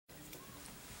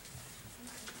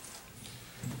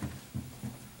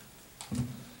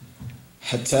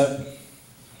Hetep,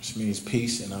 which means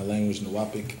peace in our language,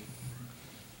 Wu-nuwaupu.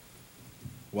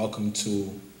 Welcome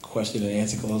to question and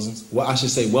answer closings. Well, I should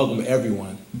say welcome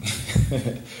everyone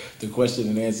to question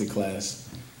and answer class.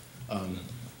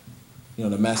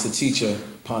 The master teacher,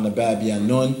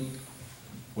 Pt.1,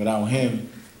 without him,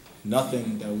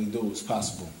 nothing that we do is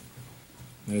possible.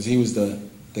 Because he was the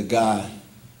guy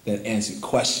that answered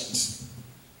questions.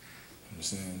 You know what I'm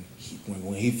saying?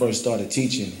 When he first started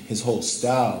teaching, his whole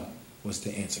style was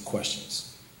to answer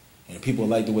questions. And people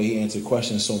liked the way he answered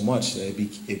questions so much that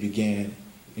it began,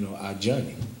 our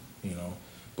journey,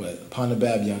 But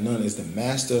Pt.1 is the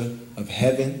master of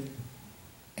heaven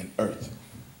and earth.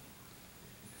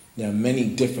 There are many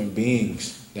different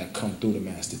beings that come through the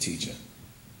master teacher.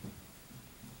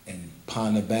 And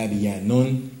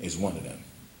Pt.1 is one of them.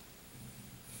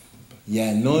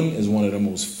 Yanun is one of the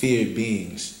most feared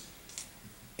beings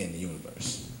in the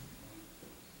universe.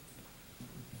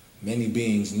 Many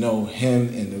beings know him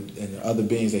and the other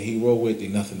beings that he rode with, they're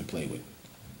nothing to play with.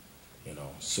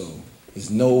 So it's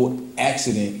no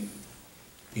accident,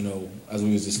 as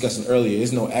we was discussing earlier,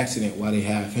 it's no accident why they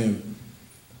have him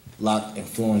locked in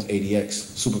Florence ADX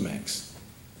Supermax.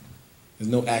 There's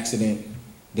no accident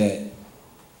that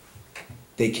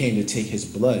they came to take his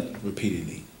blood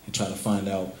repeatedly and try to find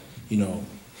out,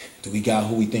 do we got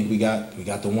who we think we got? Do we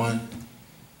got the one?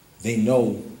 They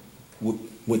know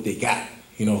what they got,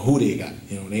 who they got.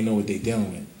 They know what they're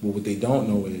dealing with. But what they don't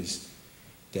know is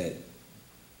that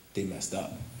they messed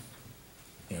up.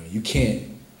 You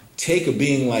can't take a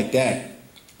being like that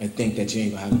and think that you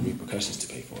ain't gonna have the repercussions to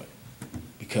pay for it.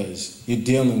 Because you're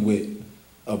dealing with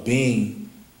a being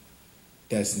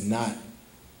that's not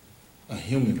a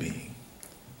human being,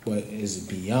 but is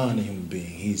beyond a human being.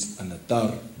 He's an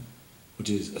Atar, which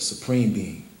is a supreme being.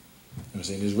 You know what I'm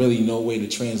saying? There's really no way to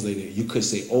translate it. You could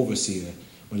say overseer,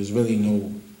 but there's really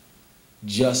no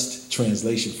just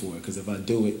translation for it, because if I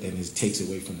do it, then it takes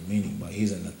away from the meaning. But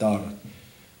he's an Atar,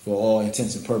 for all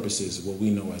intents and purposes, what we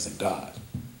know as a God.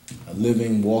 A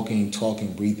living, walking,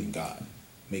 talking, breathing God.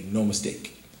 Make no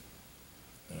mistake.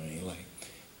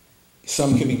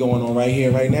 Something can be going on right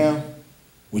here, right now,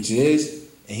 which it is,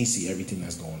 and he sees everything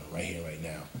that's going on right here, right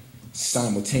now.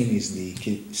 Simultaneously,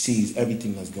 he sees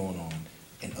everything that's going on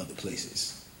in other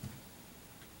places.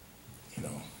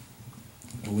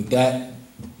 But with that,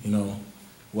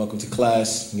 welcome to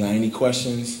class. You got any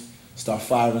questions? Start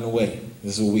firing away.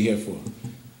 This is what we're here for.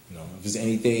 If there's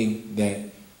anything that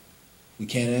we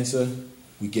can't answer,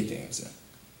 we get the answer.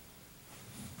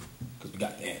 Because we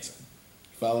got the answer.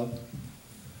 You follow?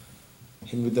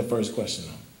 Hit me with the first question,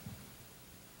 though.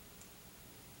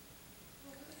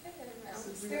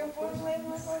 I'm still formulating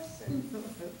my question.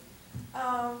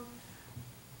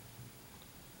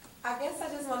 I guess I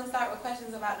just want to start with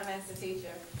questions about the master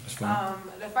teacher. That's fine.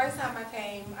 The first time I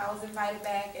came, I was invited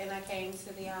back, and I came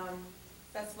to the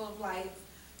Festival of Lights.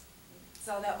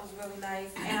 So that was really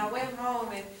nice. And I went home,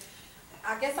 and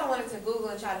I guess I wanted to Google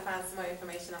and try to find some more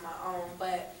information on my own.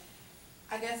 But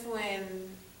I guess when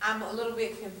I'm a little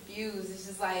bit confused, it's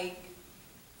just like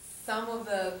some of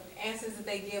the answers that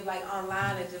they give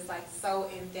online are just so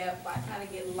in-depth, I kind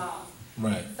of get lost.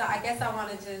 Right. So I guess I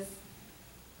want to just,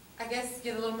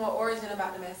 get a little more origin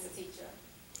about the master teacher.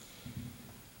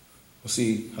 Well,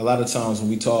 see, a lot of times when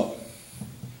we talk,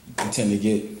 we tend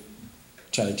to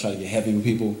try to get heavy with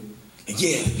people. And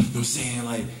yeah, you know what I'm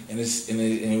saying? And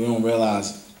we don't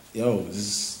realize,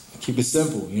 just keep it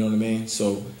simple, you know what I mean?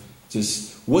 So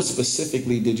just, what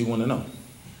specifically did you want to know?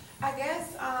 I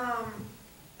guess,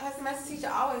 has the master teacher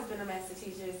always been a master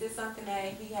teacher? Is this something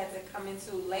that he had to come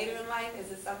into later in life?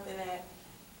 Is it something that,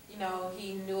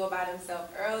 he knew about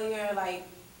himself earlier?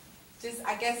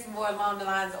 I guess more along the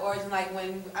lines of origin,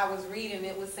 when I was reading,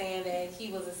 it was saying that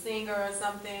he was a singer or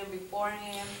something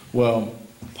beforehand. Well,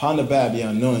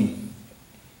 Pt.1,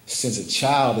 since a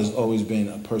child, has always been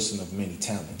a person of many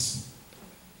talents.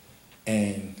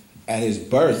 And at his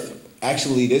birth,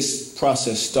 actually this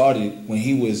process started when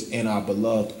he was in our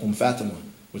beloved Fatima,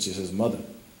 which is his mother,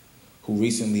 who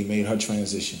recently made her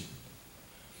transition.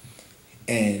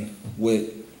 And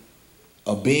with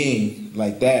a being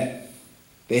like that,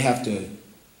 they have to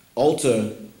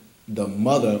alter the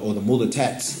mother or the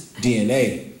mulatat's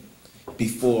DNA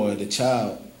before the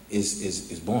child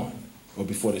is born, or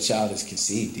before the child is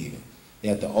conceived even. They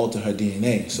have to alter her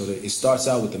DNA. So that it starts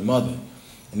out with the mother.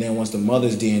 And then once the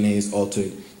mother's DNA is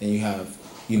altered, then you have,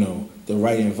 the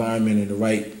right environment and the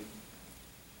right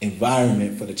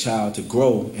environment for the child to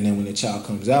grow. And then when the child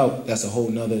comes out, that's a whole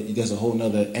nother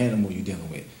animal you're dealing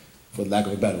with, for lack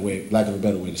of a better way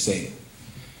to say it.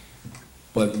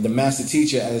 But the master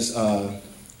teacher, as our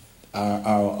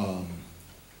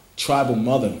tribal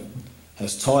mother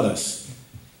has taught us.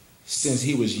 Since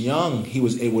he was young, he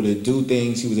was able to do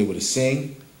things. He was able to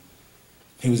sing.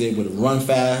 He was able to run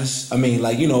fast. I mean,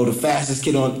 like, the fastest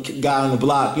guy on the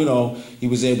block, he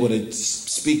was able to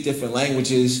speak different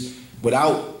languages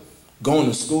without going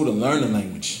to school to learn the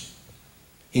language.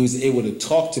 He was able to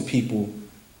talk to people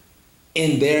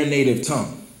in their native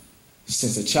tongue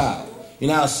since a child. You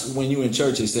know how when you in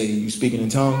church they say you speaking in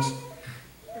tongues?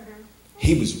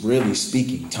 He was really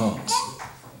speaking tongues.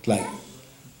 Like,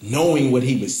 knowing what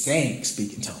he was saying,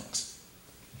 speaking tongues.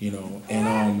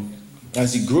 And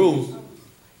as he grew,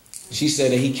 she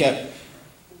said that he kept,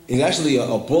 it's actually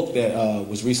a book that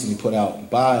was recently put out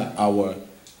by our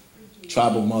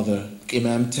tribal mother,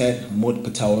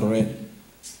 Pt.1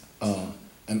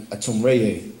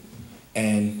 Atumreye,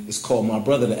 and it's called My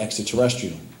Brother the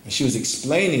Extraterrestrial. And she was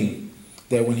explaining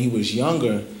that when he was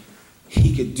younger,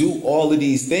 he could do all of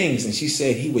these things, and she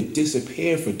said he would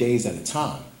disappear for days at a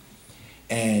time.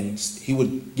 And he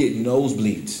would get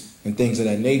nosebleeds and things of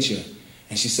that nature.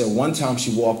 And she said one time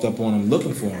she walked up on him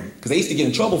looking for him, because they used to get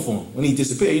in trouble for him when he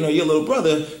disappeared. Your little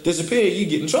brother disappeared, you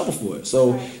get in trouble for it.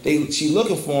 So she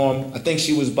looking for him. I think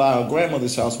she was by her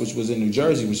grandmother's house, which was in New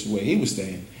Jersey, which is where he was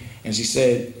staying. And she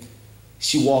said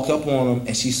she walked up on him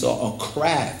and she saw a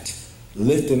craft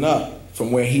lifting up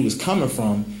from where he was coming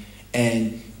from.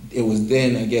 And it was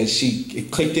then, I guess,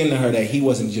 it clicked into her that he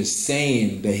wasn't just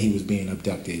saying that he was being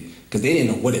abducted, because they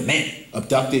didn't know what it meant.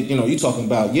 Abducted, you're talking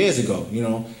about years ago,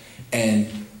 And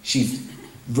she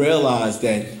realized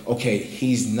that, okay,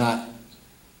 he's not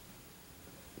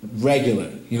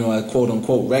regular, quote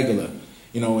unquote regular,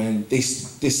 and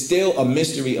there's still a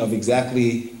mystery of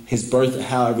exactly his birth and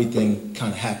how everything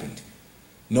kind of happened.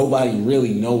 Nobody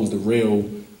really knows the real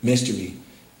mystery,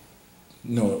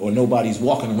 or nobody's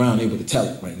walking around able to tell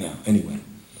it right now anyway.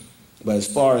 But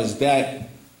as far as that,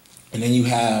 and then you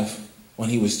have when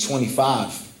he was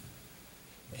 25,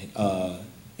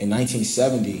 in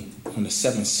 1970, when the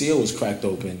seventh seal was cracked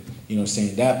open,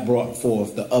 that brought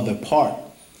forth the other part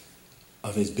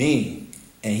of his being.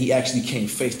 And he actually came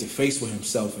face to face with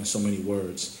himself in so many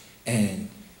words. And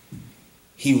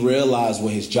he realized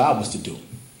what his job was to do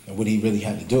and what he really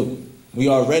had to do. We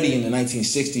already in the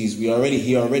 1960s,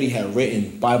 he already had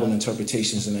written Bible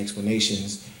interpretations and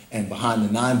explanations, and Behind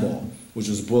the Nine Ball, which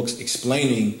was books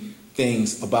explaining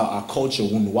things about our culture,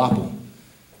 Wu-nuwaupu,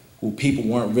 who people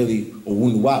weren't really, or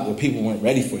Wu-nuwaupu, where people weren't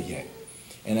ready for yet.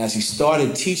 And as he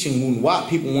started teaching Wu-nuwaupu,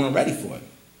 people weren't ready for it.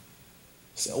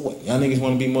 I said, oh, what, y'all niggas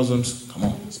want to be Muslims? Come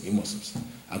on, let's be Muslims.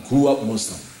 I grew up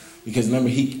Muslim. Because remember,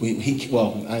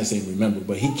 well, I didn't say remember,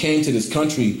 but he came to this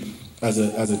country as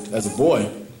a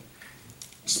boy,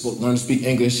 learned to speak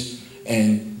English,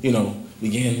 and,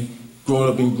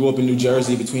 grew up in New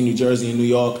Jersey, between New Jersey and New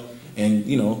York, and,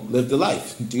 lived the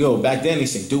life. Back then they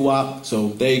say doo-wop, so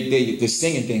the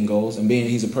singing thing goes, and being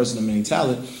he's a person of many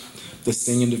talent, the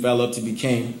singing developed to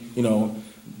became,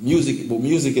 music. Well,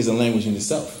 music is a language in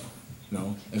itself.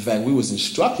 In fact, we was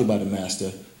instructed by the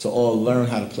master to all learn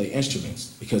how to play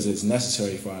instruments because it's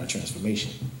necessary for our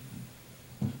transformation.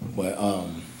 But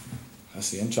I'm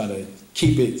trying to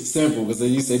keep it simple because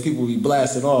you say people be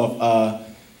blasting off.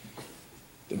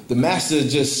 The master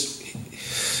just,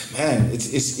 man,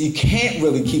 it's you can't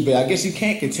really keep it. I guess you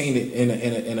can't contain it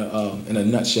in a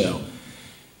nutshell.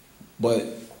 But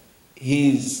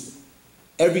he's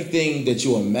everything that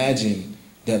you imagine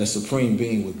that a supreme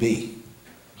being would be.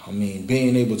 I mean,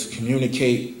 being able to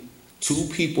communicate to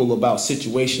people about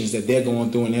situations that they're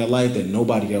going through in their life that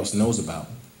nobody else knows about.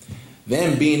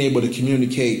 Then being able to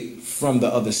communicate from the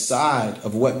other side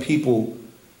of what people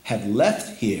have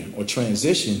left here or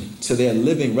transitioned to their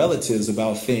living relatives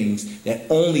about things that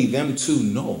only them two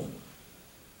know.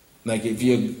 Like if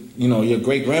your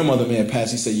great-grandmother may have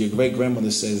passed, you said your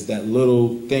great-grandmother says that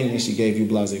little thing that she gave you,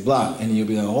 blah, blah, blah. And you'll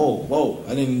be like, oh, whoa,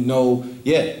 I didn't know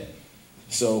yet.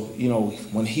 So,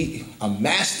 when a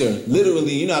master,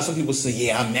 literally, how some people say,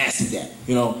 yeah, I mastered that,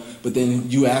 but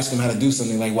then you ask him how to do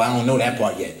something like, well, I don't know that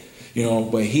part yet,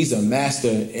 but he's a master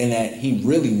in that he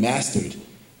really mastered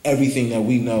everything that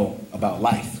we know about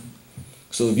life.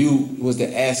 So if you was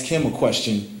to ask him a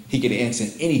question, he could answer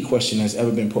any question that's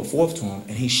ever been put forth to him,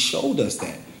 and he showed us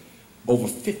that over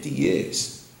 50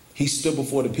 years. He stood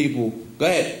before the people, go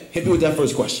ahead, hit me with that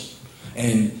first question.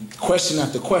 And question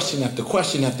after question after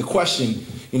question after question,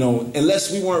 unless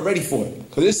we weren't ready for it.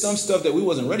 Because there's some stuff that we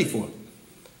wasn't ready for.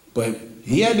 But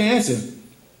he had the answer.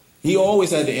 He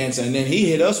always had the answer. And then he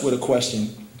hit us with a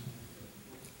question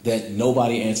that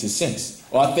nobody answered since.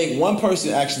 Or I think one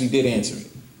person actually did answer it.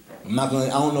 I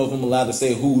don't know if I'm allowed to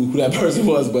say who that person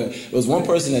was, but it was one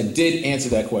person that did answer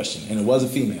that question, and it was a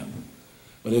female.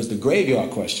 But it was the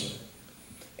graveyard question.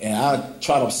 And I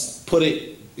try to put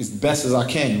it as best as I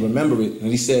can, remember it. And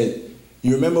he said,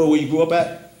 you remember where you grew up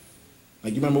at?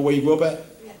 Like, you remember where you grew up at?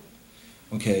 Yeah.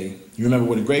 Okay. You remember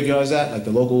where the graveyard is at? Like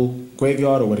the local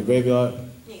graveyard or where the graveyard?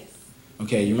 Yes.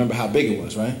 Okay, you remember how big it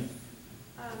was, right?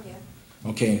 Yeah.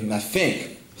 Okay, and I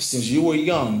think since you were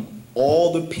young,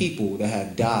 all the people that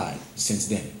have died since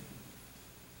then,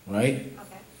 right?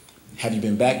 Okay. Have you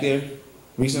been back there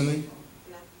recently?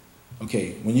 No.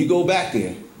 Okay, when you go back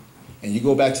there and you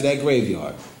go back to that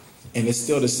graveyard and it's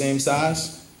still the same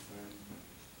size,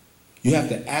 you have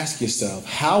to ask yourself,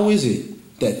 how is it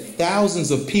that thousands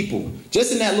of people,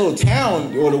 just in that little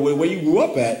town or where you grew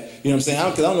up at, you know what I'm saying?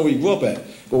 Because I don't know where you grew up at,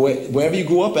 but wherever you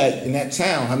grew up at in that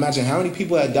town, imagine how many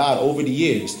people had died over the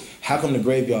years. How come the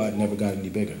graveyard never got any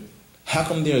bigger? How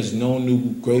come there's no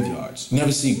new graveyards?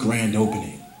 Never see grand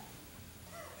opening.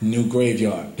 New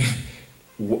graveyard.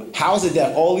 How is it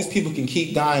that all these people can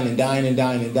keep dying and dying and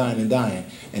dying and dying and dying,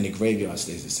 and the graveyard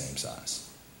stays the same size?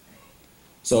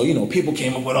 So, you know, people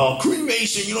came up with all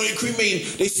cremation, you know, they're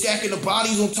cremating, they stacking the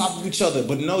bodies on top of each other.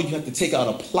 But no, you have to take out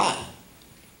a plot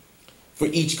for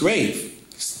each grave.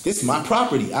 This is my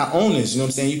property. I own this, you know what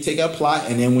I'm saying? You take out a plot,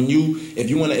 and then if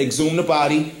you want to exhume the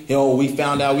body, you know, we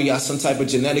found out we got some type of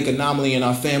genetic anomaly in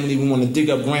our family. We want to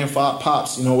dig up grandfather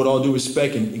pops, you know, with all due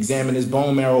respect, and examine his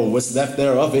bone marrow or what's left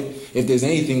there of it, if there's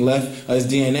anything left of his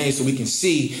DNA, so we can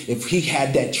see if he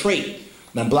had that trait.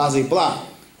 Now, blase blah.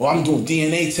 Well, I'm doing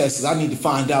DNA tests. I need to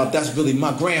find out if that's really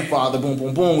my grandfather. Boom,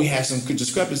 boom, boom. We had some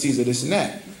discrepancies of this and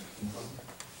that.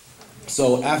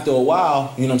 So after a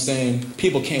while, you know what I'm saying,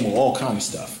 people came with all kind of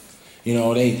stuff. You know,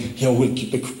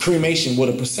 with the cremation, with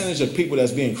a percentage of people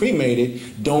that's being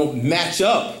cremated don't match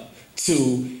up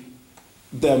to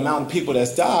the amount of people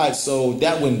that's died, so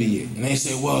that wouldn't be it. And they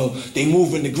say, well, they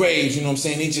moving the graves, you know what I'm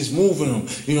saying? They just moving them,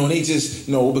 you know, they just,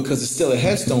 because it's still a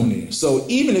headstone there. So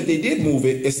even if they did move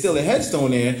it, it's still a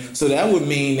headstone there, so that would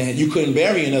mean that you couldn't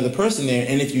bury another person there,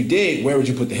 and if you did, where would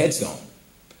you put the headstone?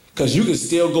 Because I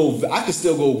could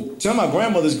still go to my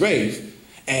grandmother's grave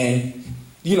and,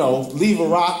 leave a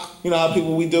rock, how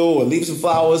people we do, or leave some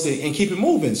flowers and keep it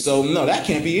moving. So no, that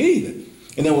can't be it either.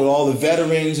 And then with all the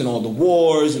veterans and all the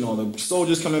wars and all the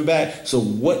soldiers coming back, so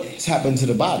what has happened to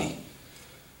the body?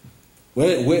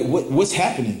 What's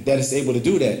happening that it's able to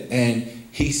do that? And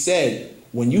he said,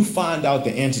 when you find out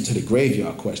the answer to the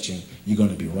graveyard question, you're going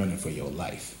to be running for your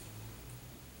life.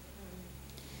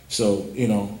 So,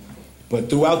 but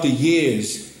throughout the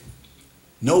years,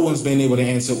 no one's been able to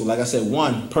answer. Like I said,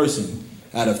 one person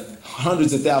out of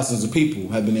hundreds of thousands of people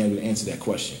have been able to answer that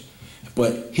question.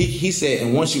 But he said,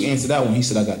 and once you answer that one, he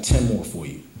said, I got 10 more for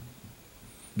you.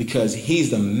 Because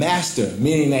he's the master,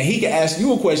 meaning that he can ask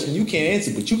you a question you can't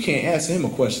answer, but you can't answer him a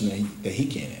question that he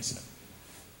can't answer.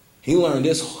 He learned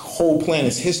this whole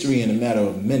planet's history in a matter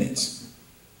of minutes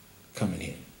coming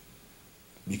here.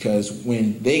 Because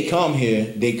when they come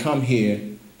here,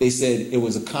 they said it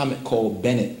was a comet called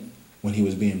Bennett when he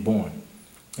was being born.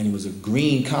 And it was a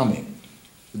green comet.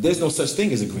 But there's no such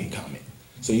thing as a green comet.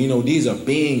 So, these are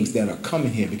beings that are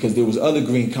coming here, because there was other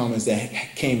green comets that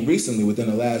came recently within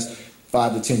the last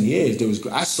 5 to 10 years.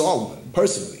 I saw one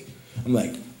personally. I'm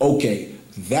like, okay,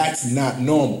 that's not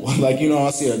normal. Like,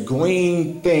 I see a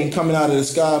green thing coming out of the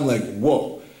sky. I'm like,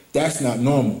 whoa, that's not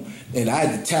normal. And I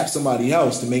had to tap somebody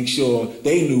else to make sure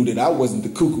they knew that I wasn't the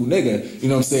cuckoo nigga,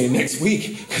 next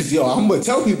week. Because, I'm going to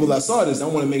tell people I saw this. I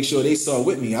want to make sure they saw it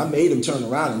with me. I made them turn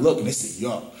around and look, and they said,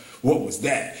 yo, what was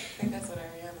that? I think that's what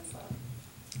Ariana saw.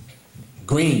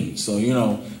 Green. So,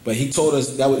 but he told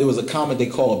us that it was a comet they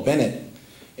called Bennett,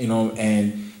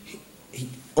 and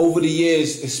over the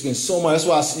years, it's been so much.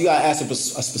 That's why you got to ask a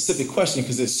specific question,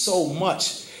 because there's so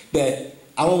much that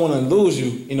I don't want to lose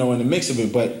you, in the mix of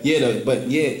it. But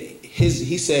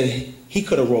he said he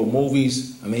could have wrote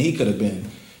movies. I mean, he could have been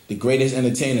the greatest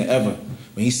entertainer ever.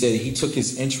 But he said he took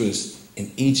his interest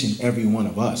in each and every one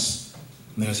of us,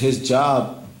 because his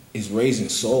job is raising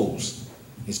souls.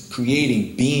 Is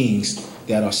creating beings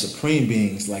that are supreme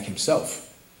beings like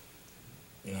himself.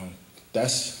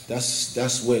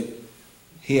 That's what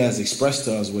he has expressed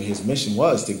to us what his mission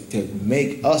was, to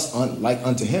make us like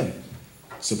unto him,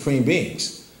 supreme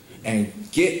beings, and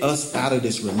get us out of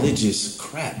this religious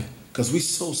crap, because we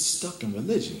so stuck in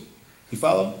religion. You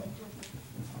follow?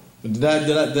 Did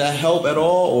that help at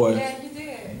all? Or? Yeah, you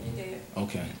did.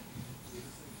 Okay.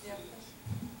 Yeah.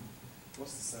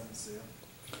 What's the seventh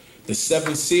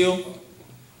seal?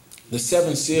 The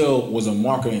seventh seal was a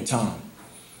marker in time.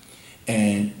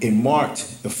 And it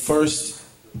marked the first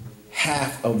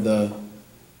half of the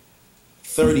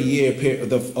 30-year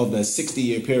period, of the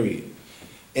 60-year period.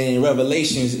 And in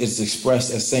Revelations, it's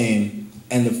expressed as saying,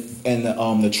 and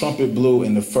the trumpet blew,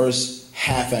 and the first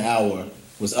half an hour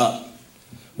was up.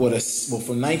 Well,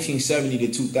 from 1970 to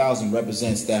 2000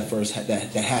 represents that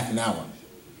half an hour.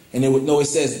 And it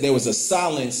says there was a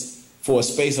silence for a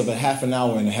space of a half an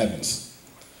hour in the heavens.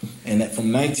 And that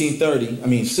from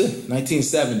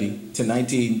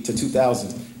 1970 to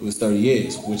 2000, it was 30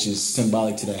 years, which is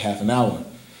symbolic to that half an hour.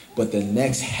 But the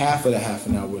next half of the half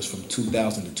an hour was from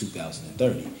 2000 to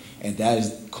 2030. And that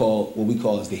is called, what we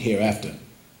call is the hereafter.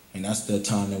 And that's the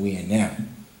time that we're in now.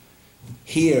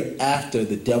 Hereafter,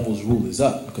 the devil's rule is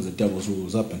up, because the devil's rule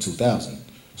was up in 2000.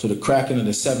 So the cracking of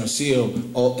the seventh seal,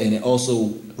 and it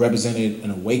also represented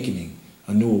an awakening,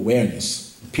 a new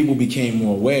awareness. People became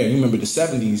more aware. You remember the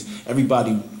 70s,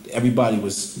 everybody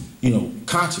was,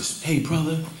 conscious. Hey,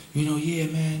 brother, yeah,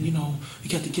 man, we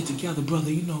got to get together,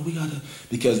 brother, we got to.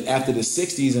 Because after the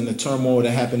 60s and the turmoil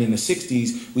that happened in the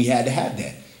 60s, we had to have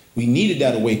that. We needed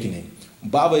that awakening.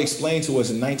 Baba explained to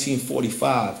us in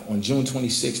 1945, on June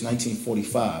 26,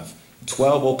 1945,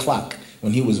 12 o'clock,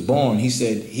 when he was born, he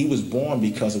said he was born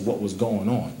because of what was going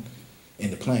on in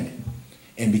the planet.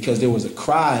 And because there was a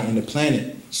cry in the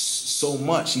planet so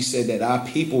much, he said that our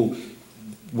people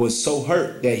was so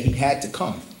hurt that he had to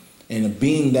come. And a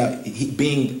being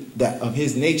that of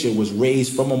his nature was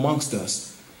raised from amongst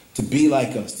us to be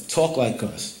like us, to talk like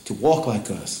us, to walk like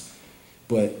us,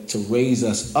 but to raise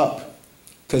us up.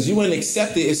 Because you wouldn't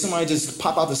accept it if somebody just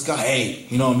pop out the sky, hey,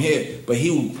 I'm here. But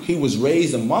he was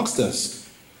raised amongst us.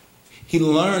 He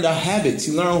learned our habits.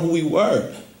 He learned who we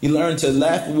were. He learned to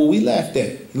laugh at what we laughed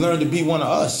at. He learned to be one of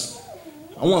us.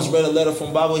 I once read a letter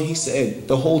from Baba. He said,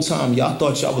 the whole time y'all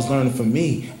thought y'all was learning from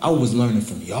me, I was learning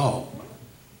from y'all.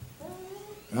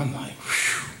 And I'm like,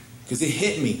 whew. Because it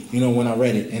hit me, when I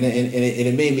read it. And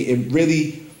it made me, it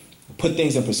really put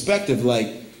things in perspective.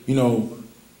 Like,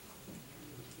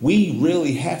 we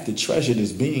really have to treasure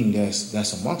this being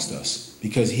that's amongst us,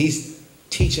 because he's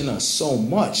teaching us so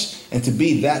much, and to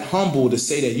be that humble to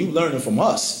say that you learning from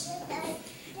us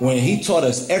when he taught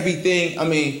us everything. I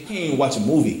mean, you can't even watch a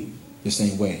movie the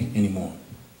same way anymore.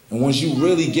 And once you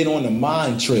really get on the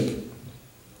mind trip,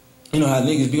 how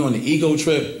niggas be on the ego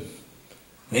trip,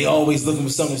 they always looking for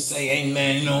something to say. Hey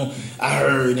man, I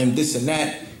heard and this and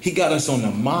that. He got us on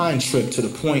the mind trip to the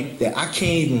point that I can't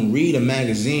even read a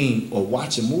magazine or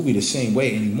watch a movie the same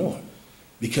way anymore.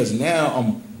 Because now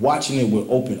I'm watching it with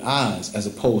open eyes as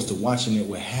opposed to watching it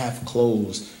with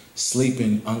half-closed,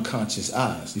 sleeping, unconscious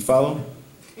eyes. You follow?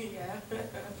 Yeah.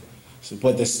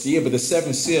 But the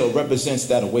seventh seal represents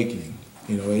that awakening.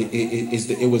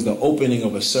 It was the opening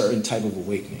of a certain type of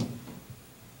awakening.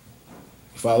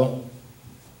 You follow?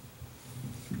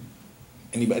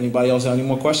 Anybody else have any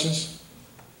more questions?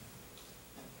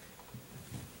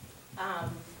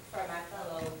 For my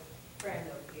fellow friend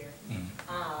over here,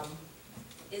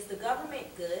 is the government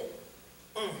good?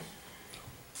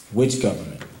 Which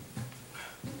government?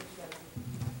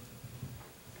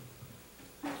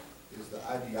 Is the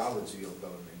ideology of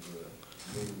government good?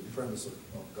 Maybe the premise of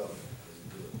government is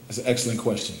good? That's an excellent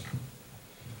question.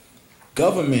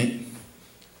 Government,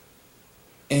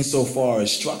 insofar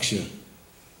as structure,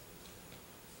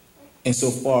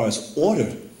 insofar as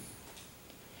order,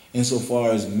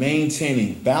 insofar as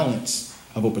maintaining balance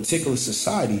of a particular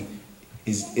society,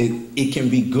 it can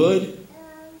be good.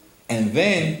 And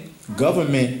then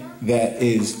government that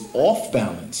is off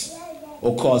balance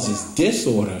or causes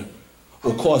disorder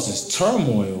or causes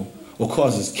turmoil or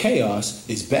causes chaos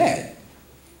is bad.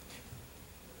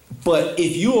 But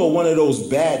if you are one of those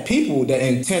bad people that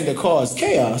intend to cause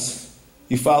chaos,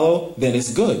 you follow, then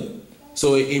it's good.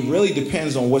 So it really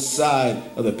depends on what side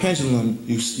of the pendulum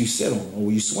you sit on or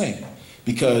you swing.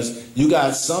 Because you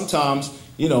got sometimes,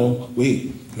 the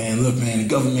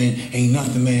government ain't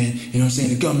nothing, man. You know what I'm saying?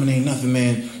 The government ain't nothing,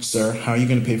 man. Sir, how are you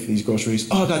going to pay for these groceries?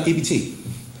 Oh, I got EBT.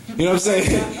 You know what I'm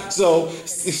saying? So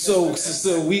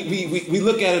we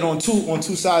look at it on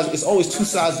two sides. It's always two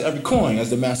sides to every coin, as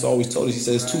the master always told us. He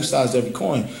says two sides to every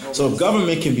coin. So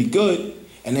government can be good,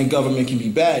 and then government can be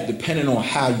bad, depending on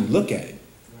how you look at it.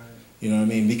 You know what I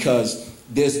mean? Because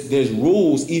there's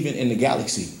rules even in the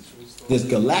galaxy. There's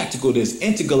galactical, there's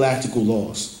intergalactical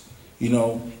laws.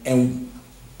 And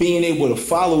being able to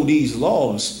follow these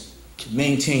laws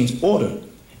maintains order.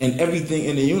 And everything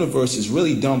in the universe is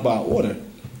really done by order.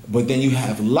 But then you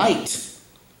have light,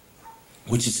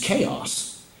 which is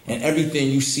chaos. And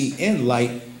everything you see in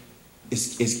light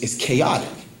is chaotic.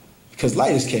 Because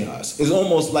light is chaos. It's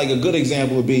almost like a good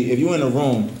example would be if you're in a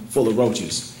room full of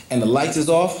roaches and the lights is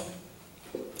off,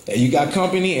 and you got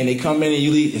company and they come in and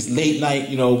you leave, it's late night,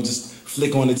 just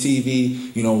flick on the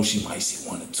TV, you know, she might see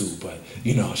one or two, but,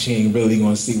 you know, she ain't really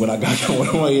gonna see what I got going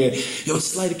on here. Yo,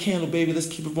 just light a candle, baby, let's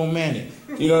keep it romantic.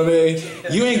 You know what I mean?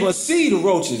 You ain't gonna see the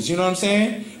roaches, you know what I'm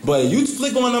saying? But you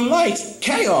flick on them lights,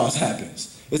 chaos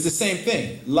happens. It's the same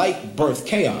thing. Light birth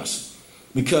chaos.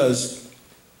 Because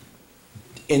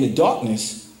in the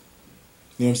darkness,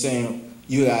 you know what I'm saying,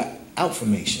 you got out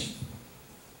formation.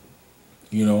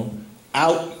 You know,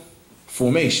 out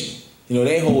formation. You know,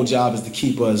 their whole job is to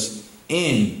keep us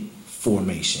in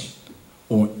formation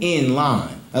or in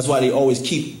line. That's why they always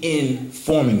keep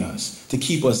informing us, to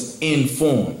keep us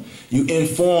informed. You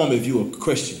inform if you're a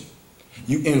Christian.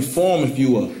 You inform if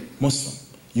you're a Muslim.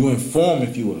 You inform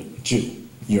if you're a Jew.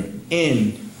 You're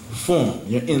informed.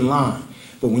 You're in line.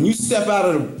 But when you step out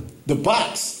of the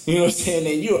box, you know what I'm saying,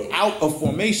 then you're out of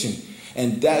formation.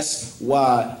 And that's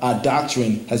why our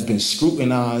doctrine has been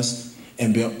scrutinized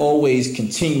and been always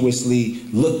continuously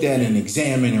looked at and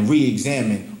examined and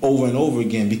re-examined over and over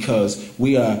again, because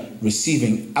we are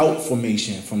receiving out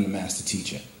formation from the master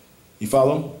teacher. You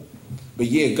follow? But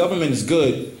yeah, government is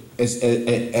good as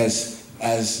good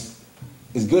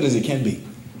as it can be.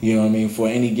 You know what I mean? For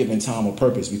any given time or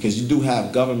purpose, because you do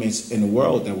have governments in the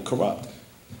world that were corrupt.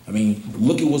 I mean,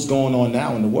 look at what's going on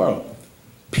now in the world.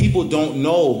 People don't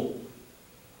know,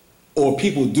 or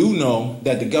people do know,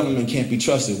 that the government can't be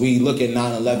trusted. We look at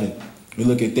 9/11. We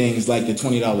look at things like the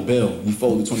 $20 bill. You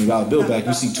fold the $20 bill back,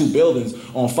 you see 2 buildings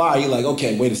on fire. You're like,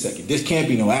 okay, wait a second. This can't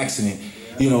be no accident,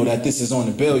 you know, that this is on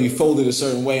the bill. You fold it a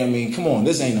certain way. I mean, come on,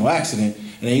 this ain't no accident.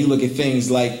 And then you look at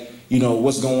things like, you know,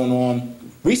 what's going on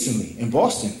recently in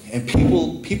Boston. And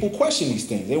people question these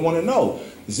things. They want to know,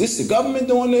 is this the government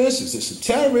doing this? Is this a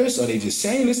terrorist? Are they just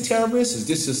saying it's terrorist? Is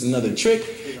this just another trick?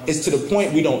 It's to the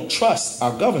point we don't trust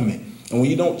our government. And when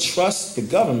you don't trust the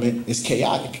government, it's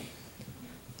chaotic.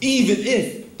 Even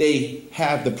if they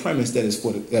have the premise that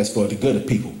that's for the good of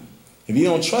people. If you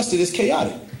don't trust it, it's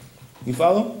chaotic. You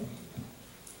follow?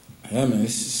 Yeah, man,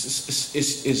 it's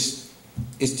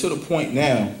to the point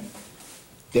now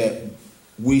that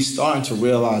we starting to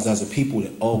realize as a people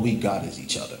that all we got is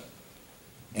each other.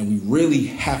 And we really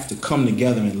have to come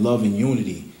together in love and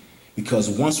unity, because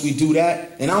once we do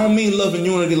that, and I don't mean love and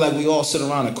unity like we all sit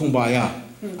around and kumbaya.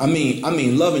 I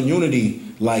mean love and unity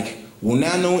like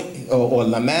Wu-nuwaupu or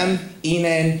lamam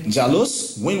inan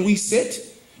jalus. When we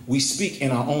sit, we speak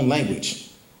in our own language.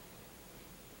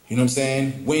 You know what I'm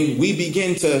saying? When we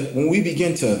begin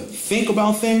to think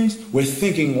about things, we're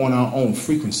thinking on our own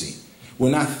frequency.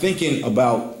 We're not thinking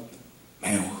about,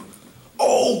 man,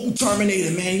 oh,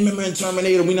 Terminator, man, you remember in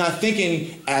Terminator? We're not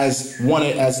thinking as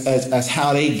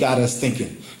how they got us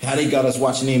thinking, how they got us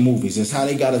watching their movies, as how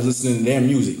they got us listening to their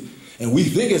music. And we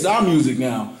think it's our music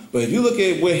now. But if you look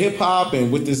at with hip hop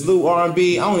and with this little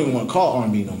R&B, I don't even want to call it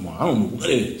R&B no more. I don't know what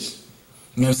it is.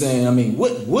 You know what I'm saying? I mean,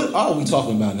 what are we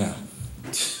talking about now?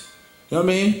 You know what I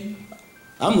mean?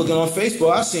 I'm looking on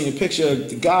Facebook. I seen a picture of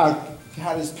the guy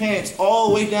had his pants all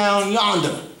the way down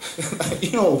yonder.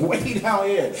 You know, way down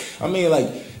here. I mean, like,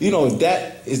 you know,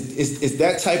 that is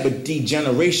that type of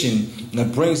degeneration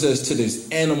that brings us to this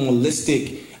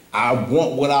animalistic, I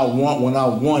want what I want when I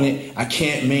want it. I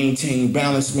can't maintain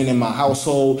balancement in my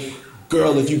household.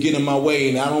 Girl, if you get in my way,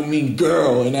 and I don't mean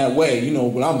girl in that way, you know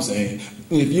what I'm saying.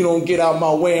 If you don't get out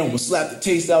my way, I'm going to slap the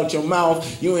taste out your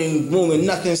mouth. You ain't ruling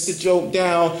nothing, sit your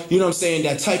down. You know what I'm saying?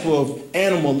 That type of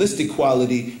animalistic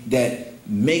quality that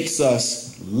makes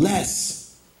us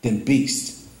less than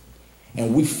beast.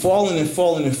 And we've fallen and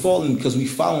fallen and fallen because we've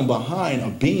fallen behind a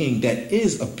being that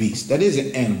is a beast, that is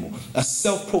an animal, a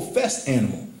self-professed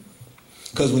animal.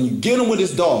 Because when you get him with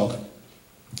his dog,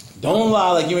 don't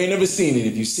lie like you ain't never seen it.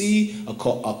 If you see a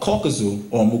Caucasus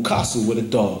or a Mukasu with a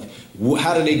dog,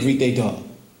 how do they greet their dog?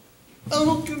 Oh,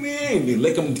 look at me. They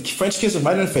lick them, French kiss them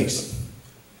right in the face.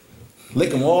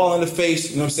 Lick them all in the face,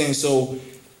 you know what I'm saying? So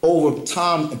over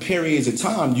time, periods of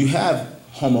time, you have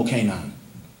Homo canine.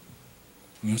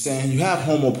 You know what I'm saying? You have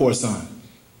Homo porcine.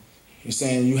 You're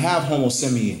saying you have Homo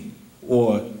simian,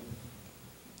 or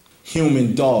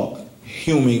human dog,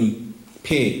 human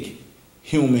pig,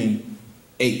 human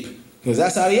ape. Because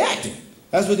that's how they acting.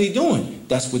 That's what they doing.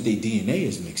 That's what their DNA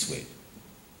is mixed with.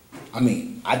 I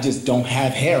mean, I just don't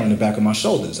have hair on the back of my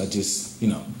shoulders. I just, you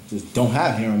know, just don't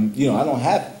have hair. You know, I don't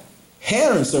have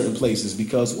hair in certain places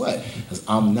because what? Because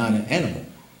I'm not an animal.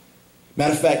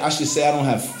 Matter of fact, I should say I don't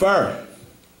have fur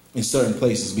in certain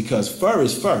places because fur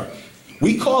is fur.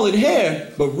 We call it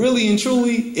hair, but really and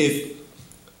truly, if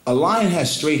a lion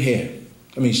has straight hair,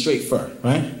 I mean straight fur,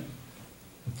 right?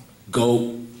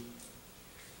 Goat.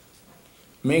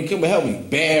 Man, come help me.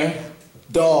 Bear,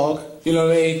 dog, you know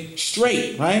what I mean?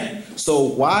 Straight, right? So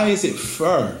why is it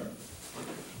fur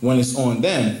when it's on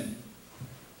them.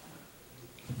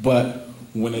 But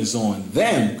when it's on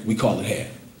them, we call it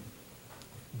hair.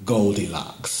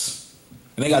 Goldilocks.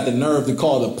 And they got the nerve to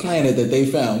call the planet that they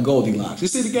found Goldilocks. You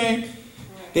see the game?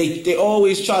 They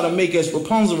always try to make us,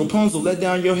 Rapunzel, let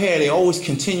down your hair. They always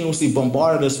continuously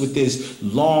bombarded us with this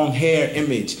long hair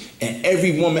image. And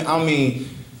every woman, I mean,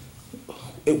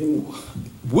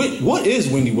 what is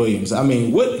Wendy Williams? I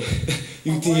mean, what, have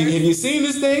you seen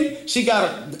this thing? She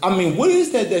got, I mean, what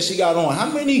is that she got on? How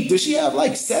many, does she have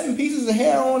like 7 pieces of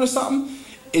hair on or something?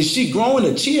 Is she growing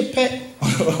a chia pet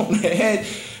on her head?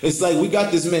 It's like we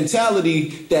got this mentality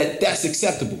that that's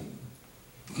acceptable.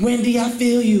 Wendy, I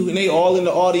feel you. And they all in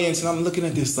the audience, and I'm looking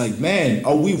at this like, man,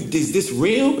 is this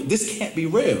real? This can't be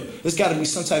real. This got to be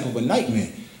some type of a nightmare.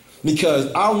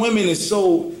 Because our women is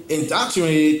so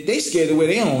indoctrinated, they scared to wear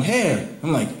their own hair.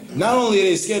 I'm like, not only are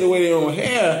they scared to wear their own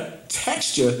hair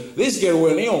texture, they scared to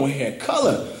wear their own hair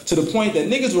color. To the point that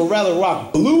niggas would rather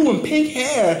rock blue and pink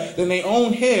hair than their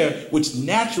own hair, which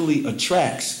naturally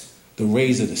attracts the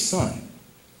rays of the sun.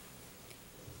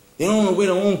 They don't want to wear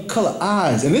their own color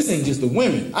eyes. And this ain't just the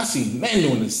women. I see men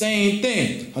doing the same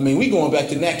thing. I mean, we going back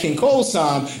to Nat King Cole's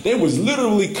time. They was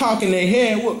literally conking their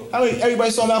hair. I mean,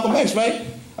 everybody saw Malcolm X, right?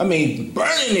 I mean,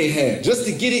 burning their hair just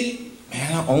to get it.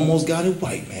 Man, I almost got it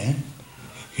white, man.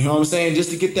 You know what I'm saying? Just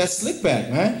to get that slick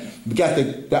back, man. We got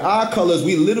the eye colors.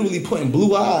 We literally putting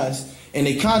blue eyes in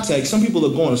their contacts. Some people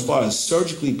are going as far as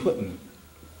surgically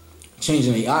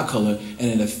changing the eye color, and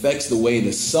it affects the way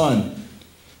the sun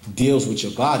deals with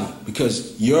your body,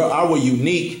 because our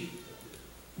unique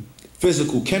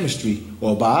physical chemistry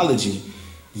or biology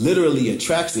literally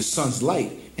attracts the sun's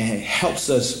light, and it helps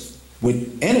us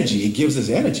with energy. It gives us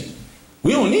energy.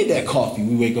 We don't need that coffee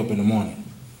we wake up in the morning.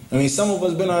 I mean, some of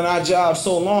us been on our job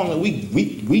so long that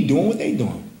we doing what they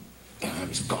doing. Gotta have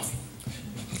me some coffee.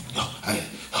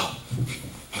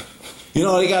 You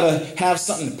know, they gotta have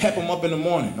something to pep them up in the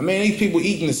morning. I mean, these people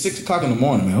eating at 6 o'clock in the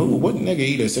morning, man. What nigga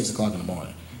eat at 6 o'clock in the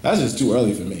morning? That's just too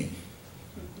early for me.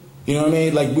 You know what I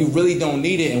mean? Like, we really don't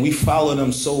need it, and we follow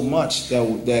them so much that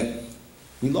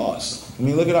we lost. I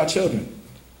mean, look at our children.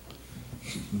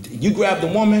 You grab the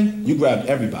woman, you grab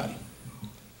everybody.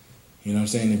 You know what I'm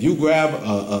saying? If you grab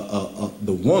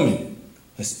the woman,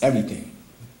 that's everything.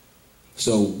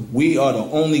 So we are the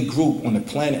only group on the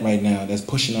planet right now that's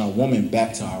pushing our woman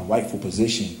back to our rightful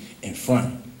position in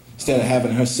front. Instead of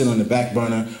having her sit on the back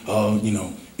burner, oh, you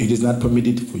know, it is not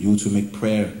permitted for you to make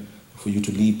prayer, for you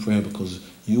to lead prayer, because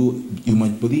you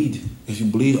might bleed. If you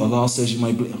bleed, Allah says you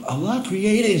might bleed. Allah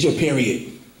created your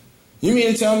period. You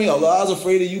mean to tell me Allah's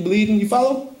afraid of you bleeding? You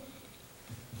follow?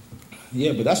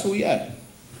 Yeah, but that's where we at.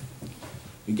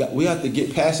 We have to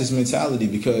get past this mentality,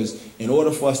 because in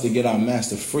order for us to get our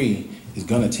master free, it's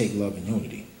going to take love and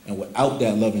unity. And without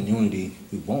that love and unity,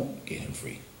 we won't get him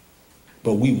free.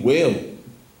 But we will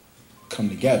come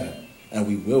together, and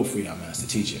we will free our master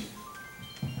teacher.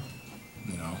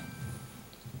 You know?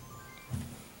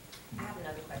 I have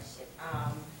another question.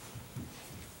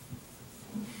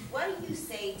 What do you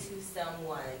say to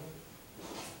someone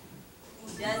who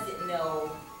doesn't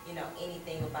know,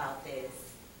 anything about this,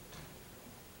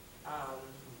 to,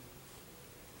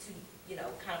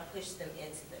 kind of push them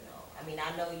into the know? I mean,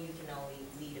 I know you can only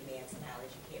lead a man to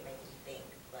knowledge. You can't make him think,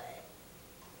 but,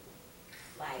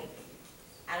 like,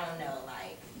 I don't know,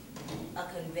 like, a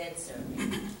convincer,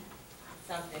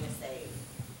 something to say,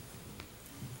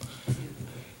 to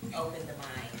open the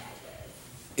mind, I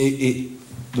guess.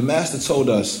 The master told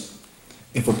us,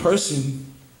 if a person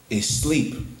is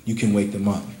asleep, you can wake them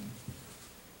up.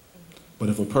 But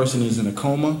if a person is in a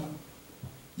coma,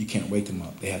 you can't wake them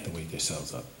up. They have to wake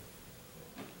themselves up.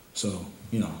 So,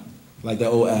 like that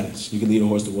old adage, you can lead a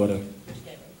horse to water, you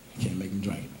can't make them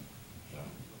drink it.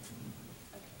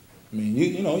 I mean,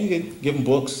 you can give them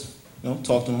books,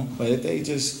 talk to them, but if they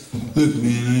just, look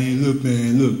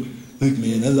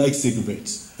man, I like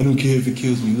cigarettes. I don't care if it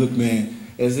kills me. Look man,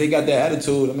 as they got that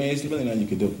attitude, I mean, it's really nothing you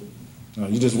can do.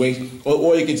 You just waste,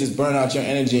 or you could just burn out your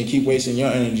energy and keep wasting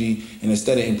your energy, and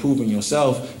instead of improving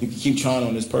yourself, you can keep trying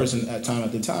on this person at time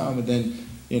after time, and then,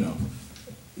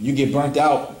 you get burnt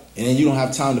out, and then you don't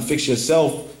have time to fix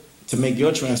yourself to make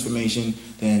your transformation,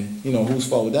 then, whose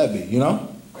fault would that be, Because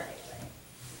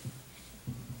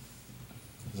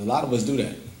a lot of us do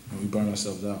that, and we burn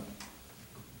ourselves out.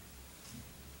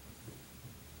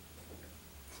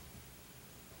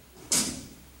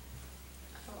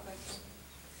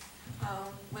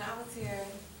 When I was here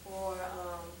for,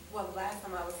 the last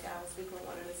time I was here, I was speaking with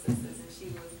one of the sisters, and she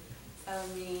was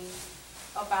telling me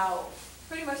about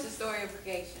pretty much the story of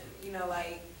creation. And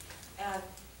I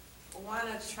want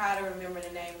to try to remember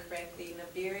the name correctly.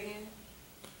 Nabirian.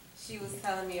 she was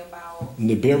telling me about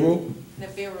Nibiru.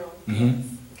 Nibiru. Mhm. Yes.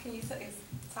 Can you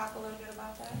talk a little bit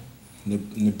about that?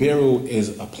 Nibiru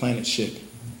is a planet ship,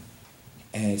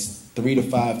 and it's 3 to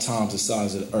 5 times the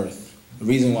size of the Earth. The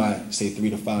reason why I say 3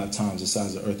 to 5 times the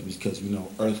size of the Earth is because we know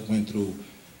Earth went through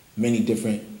many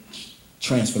different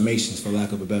transformations, for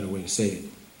lack of a better way to say it.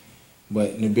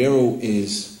 But Nibiru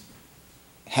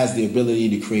has the ability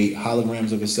to create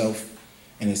holograms of itself,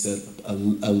 and it's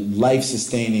a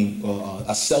life-sustaining or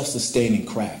a self-sustaining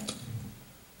craft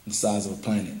the size of a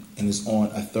planet, and it's on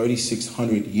a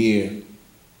 3,600-year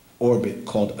orbit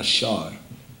called a shard,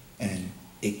 and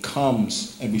it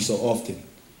comes every so often.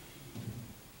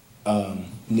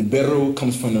 Nibiru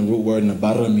comes from the root word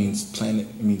Nabara, means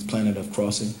planet of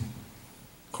crossing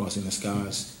the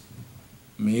skies.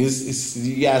 I mean,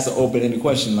 you guys are open-ended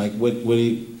question. Like,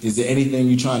 is there anything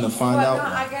you're trying to find out? No,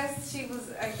 I guess she was,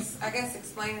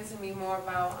 explaining to me more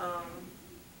about,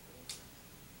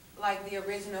 like the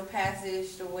original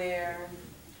passage to where,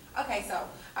 okay, so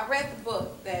I read the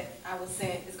book that I was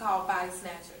sent. It's called Body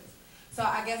Snatchers. So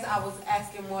I guess I was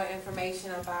asking more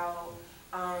information about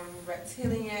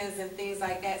reptilians and things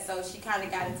like that. So she kind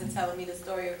of got into telling me the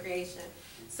story of creation.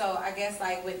 So I guess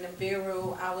like with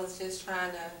Nibiru, I was just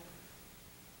trying to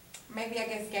maybe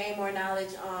gain more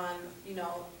knowledge on,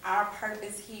 our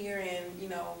purpose here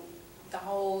and, the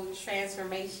whole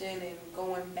transformation and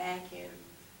going back. And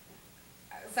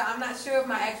so I'm not sure of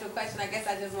my actual question. I guess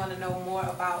I just want to know more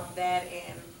about that.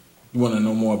 And you want to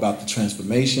know more about the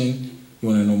transformation. You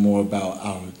want to know more about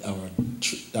our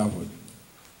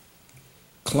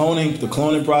cloning, the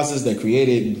cloning process that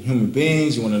created human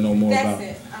beings. You want to know more about.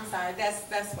 That's it. I'm sorry. That's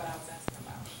what I was asking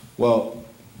about. Well,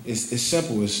 it's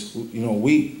simple. It's,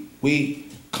 we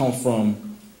come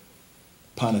from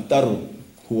Panataru,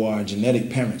 who are genetic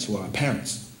parents, who are our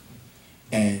parents,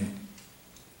 and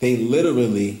they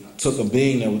literally took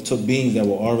beings that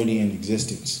were already in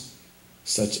existence,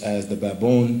 such as the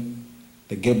baboon,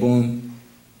 the gibbon,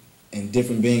 and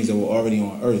different beings that were already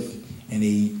on Earth, and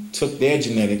they took their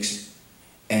genetics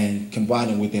and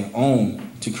combined it with their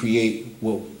own to create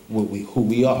who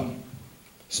we are.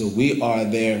 So we are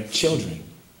their children.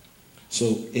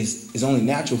 So it's only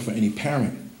natural for any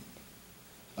parent,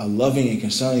 a loving and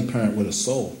concerning parent with a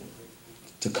soul,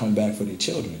 to come back for their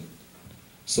children.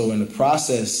 So in the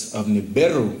process of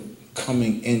Nibiru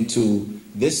coming into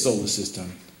this solar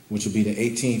system, which will be the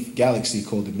 18th galaxy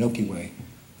called the Milky Way,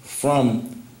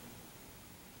 from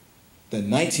the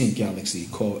 19th galaxy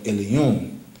called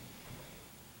Ilium,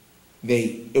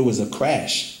 it was a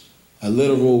crash, a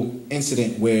literal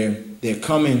incident where they're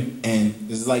coming and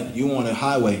it's like you on a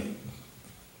highway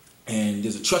and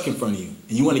there's a truck in front of you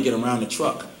and you want to get around the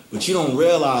truck, but you don't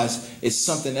realize it's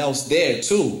something else there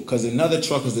too, because another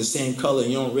truck is the same color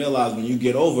and you don't realize when you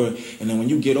get over, and then when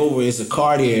you get over it's a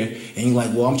car there and you're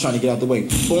like, well, I'm trying to get out the way,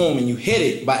 boom, and you hit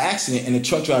it by accident and the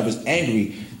truck driver's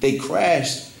angry. They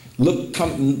crashed.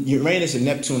 Uranus and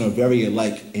Neptune are very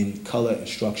alike in color and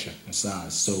structure and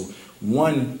size. So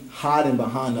one hiding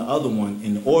behind the other one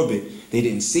in the orbit, they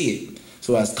didn't see it.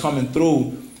 So as coming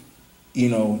through, they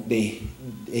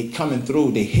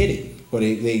hit it, or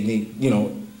they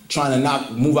trying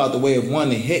to move out the way of one,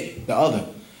 they hit the other,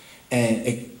 and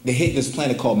they hit this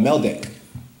planet called Meldick,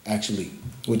 actually,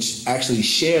 which actually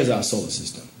shares our solar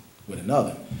system with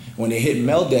another. When they hit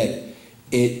Meldick,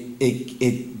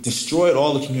 it destroyed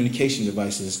all the communication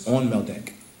devices on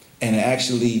Meldick, and it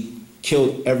actually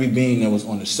killed every being that was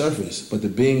on the surface. But the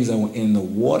beings that were in the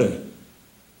water,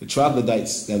 the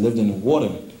troglodytes that lived in the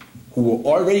water, who were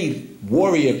already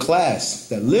warrior class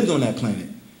that lived on that planet,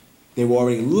 they were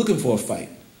already looking for a fight.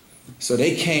 So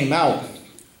they came out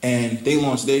and they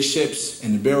launched their ships,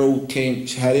 and the Nibiru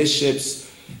had his ships,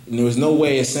 and there was no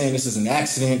way of saying this is an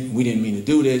accident, we didn't mean to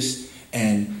do this.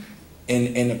 And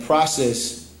in the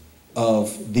process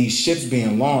of these ships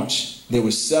being launched, there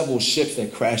were several ships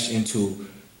that crashed into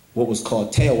what was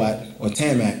called Tiamat,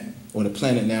 or the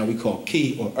planet now we call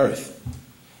Ki, or Earth.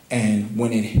 And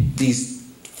when these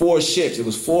 4 ships, it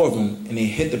was 4 of them, and they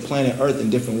hit the planet Earth in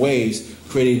different ways,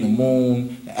 creating the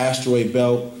moon, the asteroid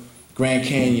belt, Grand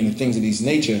Canyon, and things of this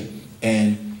nature.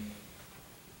 And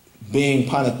being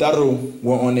Panataru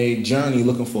were on a journey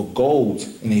looking for gold,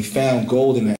 and they found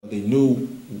gold in that. They knew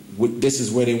this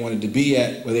is where they wanted to be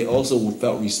at, but they also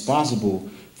felt responsible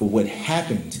for what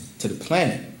happened to the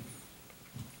planet.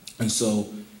 And so,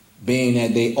 being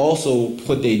that they also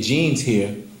put their genes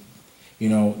here,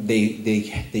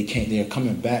 they're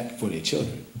coming back for their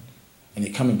children, and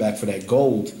they're coming back for that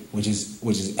gold, which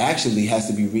is actually has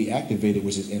to be reactivated,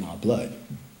 which is in our blood,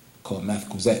 called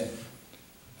Mathkuzet.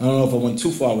 I don't know if I went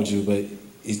too far with you, but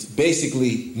it's basically,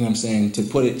 you know what I'm saying, to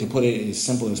put it as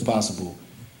simple as possible,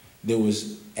 there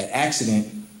was an accident,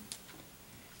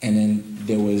 and then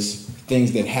there was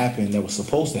things that happened that were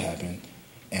supposed to happen,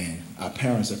 and our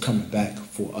parents are coming back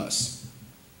for us.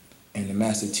 And the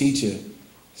master teacher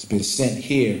has been sent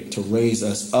here to raise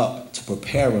us up, to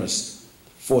prepare us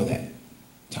for that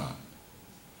time.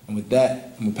 And with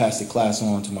that, I'm going to pass the class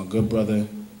on to my good brother,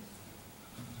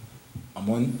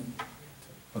 Amun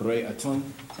Ray Atun.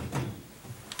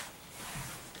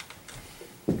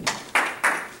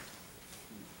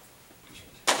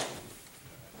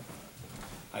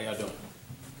 How y'all doing?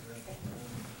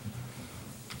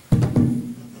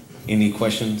 Any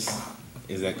questions?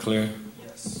 Is that clear?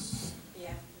 Yes.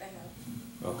 Yeah, that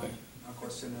helps. Okay. My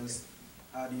question is,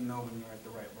 how do you know when you're at the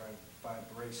right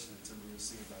vibration to be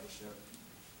received by the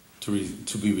ship?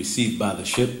 To be received by the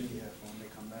ship? Yeah, when they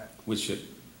come back. Which ship?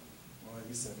 Well,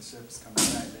 you said the ship's coming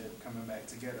back. They're coming back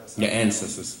to get us. Your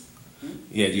ancestors.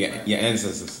 Yeah, your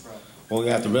ancestors. Right. What we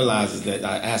have to realize is that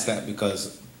I asked that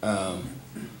because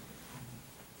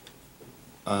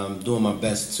I'm doing my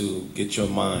best to get your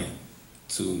mind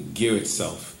to gear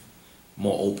itself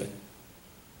more open.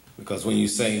 Because when you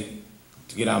say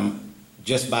to get out,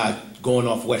 just by going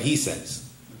off what he says,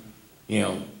 you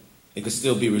know, it could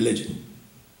still be religion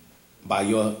by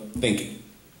your thinking.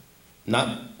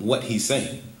 Not what he's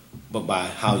saying, but by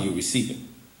how you receive it.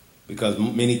 Because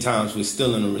many times we're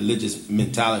still in a religious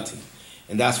mentality.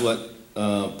 And that's what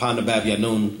Pandabab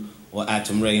Yanun or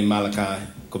Atum Ray Malachi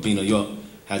Kobino York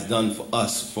has done for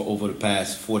us for over the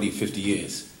past 40, 50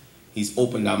 years. He's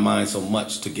opened our minds so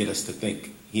much to get us to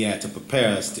think. He had to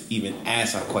prepare us to even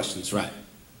ask our questions right.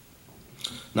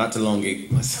 Not to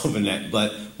elongate myself in that,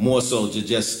 but more so to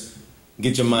just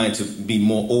get your mind to be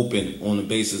more open on the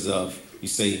basis of, you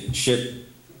say, ship,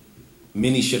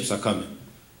 many ships are coming.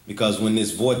 Because when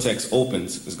this vortex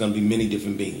opens, there's going to be many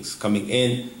different beings coming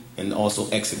in and also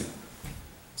exiting.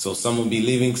 So some will be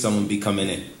leaving, some will be coming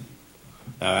in.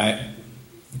 All right?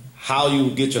 How you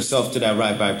get yourself to that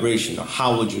right vibration, or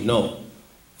how would you know?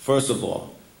 First of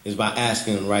all, is by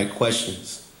asking the right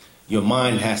questions. Your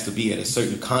mind has to be at a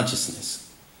certain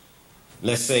consciousness.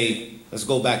 Let's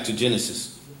go back to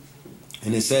Genesis.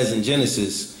 And it says in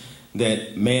Genesis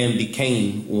that man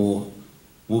became or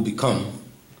will become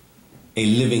a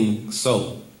living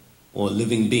soul or a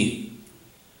living being.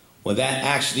 Well, that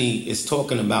actually is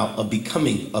talking about a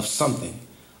becoming of something,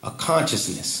 a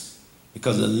consciousness.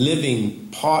 Because a living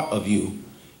part of you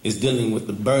is dealing with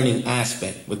the burning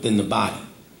aspect within the body.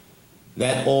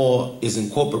 That all is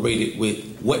incorporated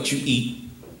with what you eat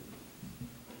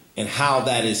and how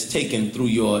that is taken through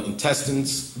your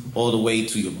intestines all the way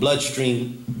to your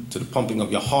bloodstream, to the pumping of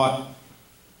your heart,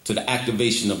 to the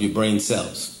activation of your brain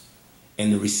cells,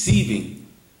 and the receiving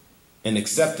and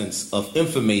acceptance of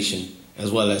information as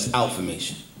well as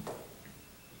outformation.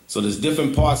 So there's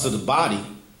different parts of the body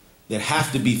that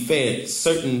have to be fed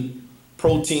certain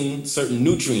protein, certain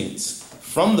nutrients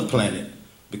from the planet,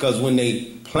 because when they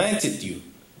planted you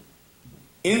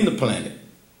in the planet,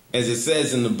 as it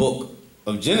says in the book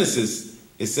of Genesis,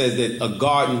 it says that a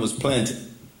garden was planted.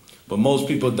 But most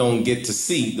people don't get to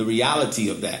see the reality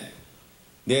of that.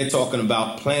 They're talking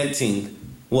about planting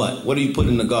what? What do you put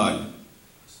in the garden?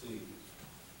 Seed.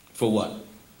 For what?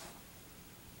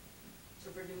 To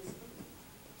produce.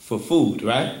 For food,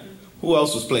 right? Who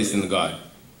else was placed in the garden?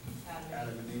 Adam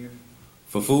and Eve.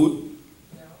 For food?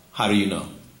 No. How do you know?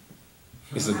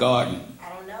 It's a garden. I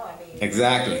don't know. I mean,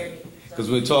 Exactly. Because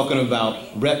we're talking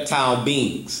about reptile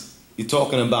beings. You're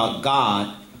talking about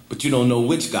God, but you don't know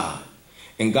which God.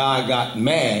 And God got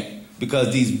mad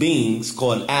because these beings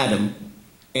called Adam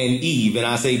and Eve, and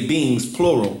I say beings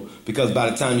plural, because by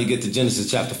the time you get to Genesis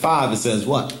chapter 5, it says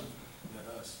what?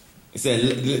 It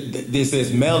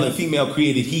says male and female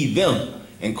created he them,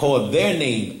 and called their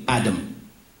name Adam,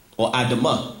 or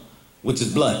Adamah, which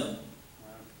is blood.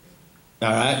 All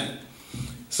right?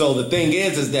 So the thing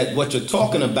is that what you're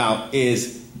talking about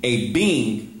is a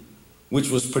being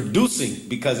which was producing,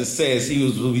 because it says he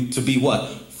was to be what?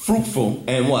 Fruitful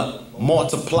and what?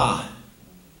 Multiply.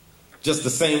 Just the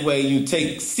same way you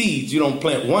take seeds, you don't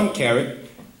plant one carrot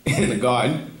in the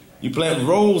garden, you plant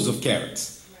rows of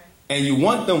carrots. And you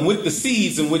want them with the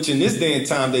seeds, in which in this day and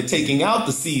time they're taking out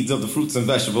the seeds of the fruits and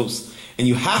vegetables, and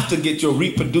you have to get your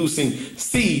reproducing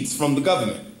seeds from the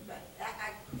government. But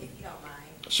if you don't mind.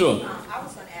 Sure. I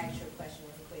was going to ask you a question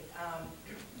real quick.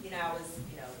 I was,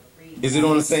 reading. Is it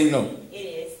on the same note? It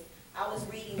is. I was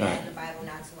reading that in the Bible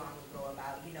not too long ago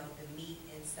about, the meat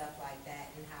and stuff like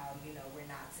that, and how,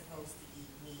 we're not supposed to eat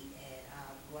meat, and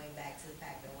going back to the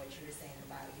fact of what you were saying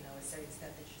about, certain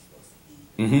stuff that you're supposed to eat.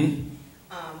 Mm-hmm.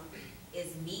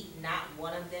 Is meat not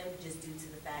one of them, just due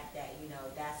to the fact that, you know,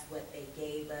 that's what they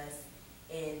gave us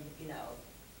in, you know,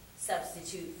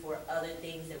 substitute for other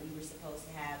things that we were supposed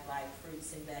to have, like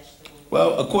fruits and vegetables.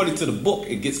 Well, according to the book,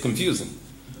 it gets confusing.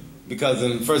 Because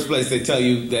in the first place, they tell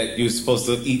you that you're supposed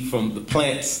to eat from the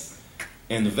plants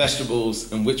and the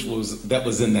vegetables and that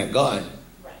was in that garden.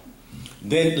 Right.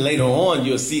 Then later on,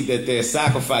 you'll see that there are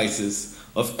sacrifices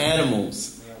of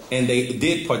animals, and they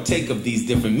did partake of these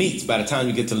different meats. By the time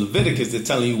you get to Leviticus, they're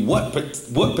telling you what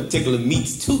particular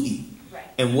meats to eat, right,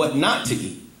 and what not to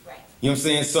eat. Right. You know what I'm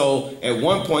saying? So at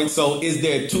one point, so is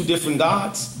there two different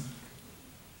gods?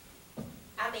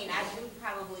 I mean, I do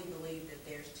probably believe that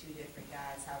there's two different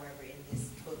gods, however, in this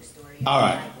book story. All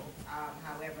right. Bible.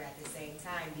 However, at the same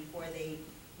time, before they,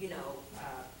 you know,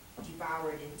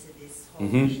 devoured into this whole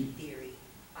meat theory,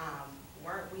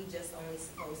 weren't we just only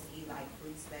supposed to eat like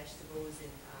fruits, vegetables,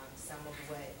 and some of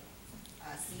what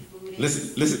seafood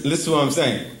is? Listen to what I'm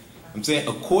saying. I'm saying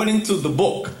according to the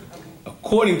book. Okay.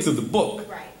 According to the book.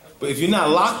 Right. But if you're not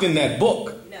locked in that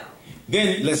book, No.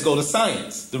 then let's go to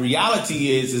science. The reality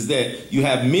is that you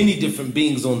have many different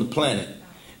beings on the planet.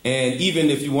 And even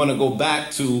if you want to go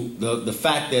back to the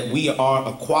fact that we are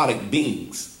aquatic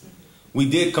beings, we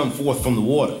did come forth from the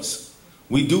waters.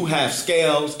 We do have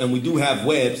scales and we do have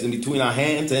webs in between our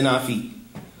hands and our feet.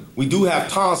 We do have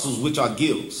tonsils, which are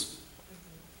gills.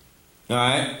 All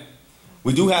right?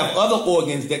 We do have other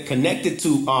organs that connected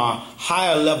to our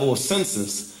higher level of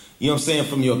senses, you know what I'm saying,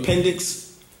 from your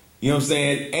appendix, you know what I'm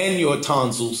saying, and your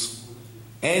tonsils,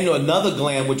 and another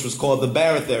gland which was called the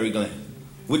barytheric gland,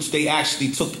 which they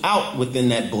actually took out within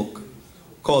that book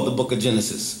called the Book of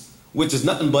Genesis, which is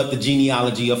nothing but the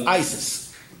genealogy of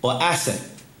Isis or Aset.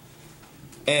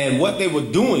 And what they were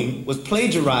doing was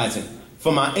plagiarizing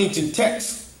from our ancient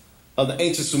texts of the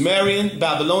ancient Sumerian,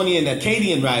 Babylonian,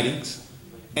 Akkadian writings,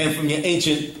 and from your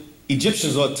ancient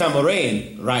Egyptians or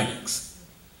Tamaraean writings.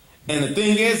 And the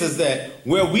thing is that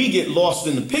where we get lost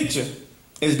in the picture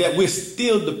is that we're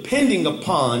still depending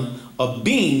upon a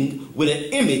being with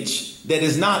an image that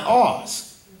is not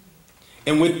ours.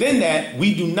 And within that,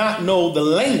 we do not know the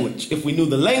language. If we knew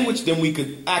the language, then we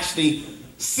could actually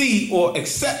see or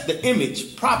accept the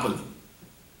image properly.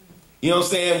 You know what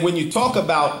I'm saying? When you talk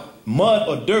about mud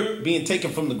or dirt being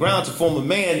taken from the ground to form a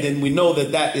man, then we know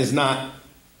that that is not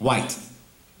white.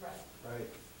 Right.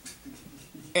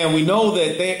 And we know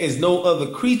that there is no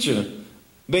other creature.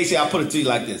 Basically, I'll put it to you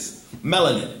like this.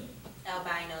 Melanin.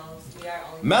 Albinos. We are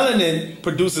only Melanin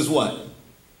produces what?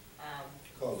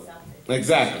 Color. something.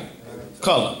 Exactly.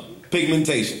 Color.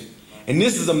 Pigmentation. And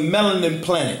this is a melanin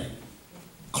planet.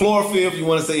 Chlorophyll, if you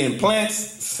want to say in plants,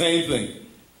 same thing.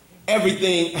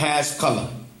 Everything has color.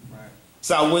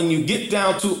 So when you get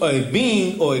down to a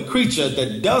being or a creature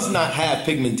that does not have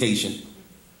pigmentation,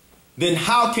 then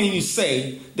how can you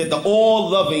say that the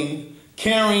all-loving,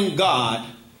 caring God,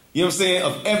 you know what I'm saying,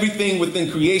 of everything within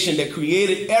creation that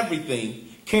created everything,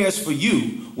 cares for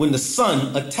you when the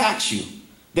sun attacks you,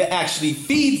 that actually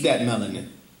feeds that melanin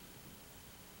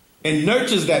and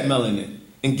nurtures that melanin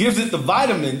and gives it the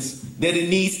vitamins that it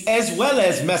needs, as well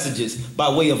as messages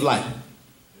by way of light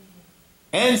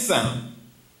and sound.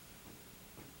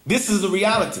 This is the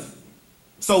reality.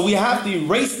 So we have to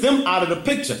erase them out of the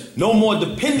picture. No more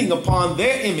depending upon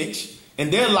their image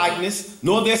and their likeness,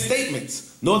 nor their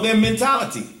statements, nor their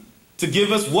mentality to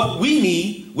give us what we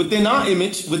need within our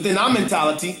image, within our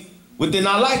mentality, within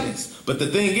our likeness. But the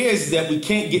thing is that we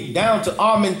can't get down to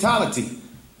our mentality.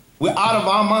 We're out of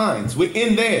our minds. We're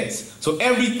in theirs. So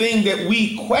everything that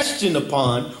we question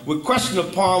upon, we're questioning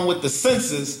upon with the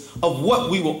senses of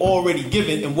what we were already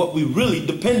given and what we really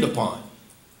depend upon.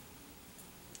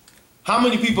 How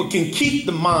many people can keep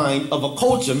the mind of a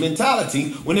culture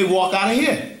mentality when they walk out of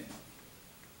here?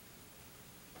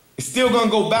 It's still going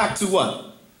to go back to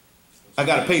what? I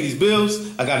got to pay these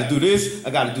bills. I got to do this. I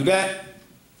got to do that.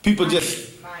 People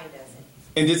just... Mine doesn't.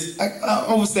 And just, I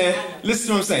understand. Listen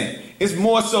to what I'm saying. It's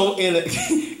more so in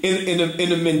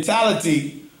a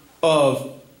mentality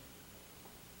of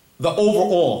the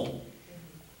overall,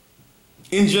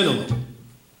 in general.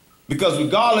 Because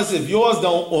regardless if yours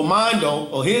don't, or mine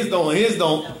don't, or his don't, or his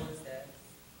don't,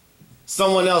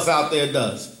 someone else out there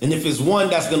does. And if it's one,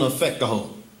 that's going to affect the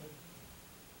whole.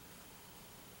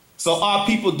 So our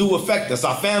people do affect us.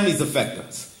 Our families affect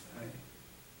us.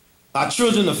 Our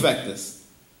children affect us.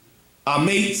 Our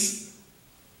mates,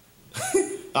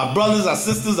 our brothers, our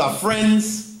sisters, our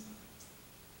friends,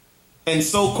 and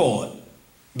so-called.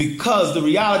 Because the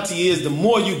reality is the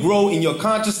more you grow in your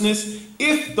consciousness,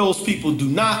 if those people do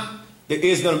not, there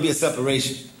is going to be a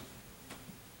separation.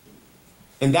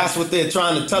 And that's what they're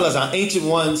trying to tell us. Our ancient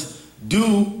ones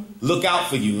do look out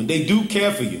for you, and they do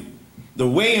care for you. The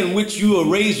way in which you will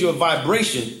raise your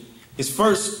vibration is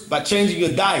first by changing your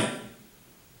diet.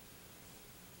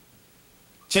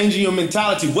 Changing your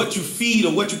mentality, what you feed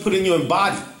or what you put in your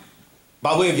body.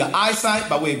 By way of your eyesight,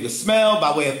 by way of your smell,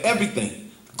 by way of everything.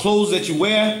 The clothes that you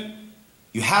wear,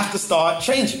 you have to start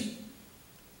changing.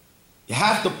 You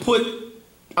have to put,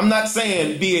 I'm not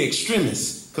saying be an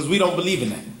extremist, because we don't believe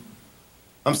in that.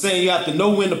 I'm saying you have to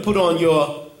know when to put on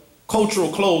your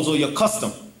cultural clothes or your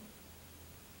custom.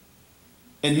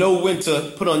 And know when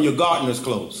to put on your gardener's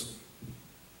clothes.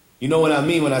 You know what I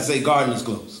mean when I say gardener's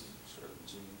clothes?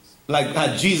 Like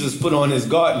how Jesus put on his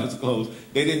gardener's clothes.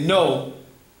 They didn't know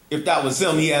if that was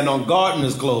him. He had on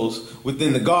gardener's clothes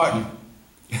within the garden.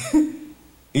 You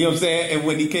know what I'm saying? And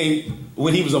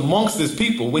when he was amongst his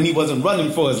people, when he wasn't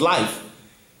running for his life,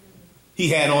 he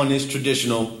had on his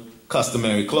traditional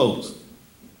customary clothes.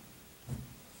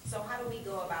 So how do we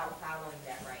go about following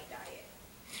that right diet?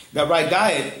 That right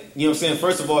diet, you know what I'm saying?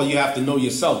 First of all, you have to know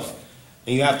yourself.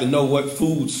 And you have to know what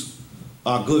foods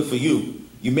are good for you.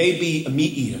 You may be a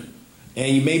meat eater.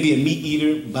 And you may be a meat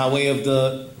eater by way of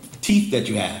the teeth that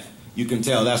you have. You can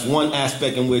tell. That's one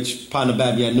aspect in which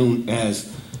Pt.1 has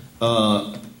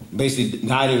basically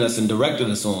guided us and directed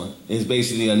us on. Is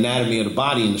basically the anatomy of the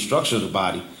body and the structure of the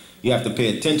body. You have to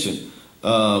pay attention.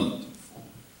 Some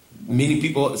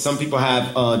people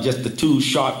have just the two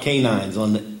sharp canines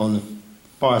on the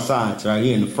far sides, right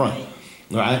here in the front,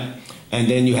 right? And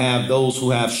then you have those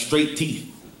who have straight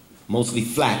teeth, mostly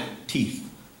flat teeth.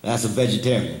 That's a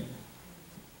vegetarian.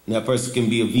 And that person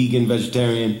can be a vegan,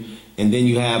 vegetarian. And then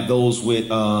you have those with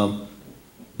a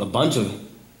bunch of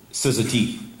scissor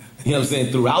teeth, you know what I'm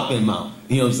saying, throughout their mouth.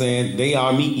 You know what I'm saying? They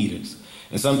are meat eaters.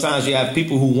 And sometimes you have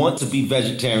people who want to be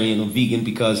vegetarian or vegan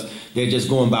because they're just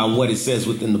going by what it says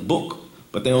within the book.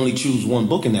 But they only choose one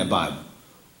book in that Bible.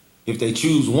 If they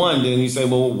choose one, then you say,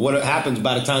 well, what happens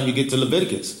by the time you get to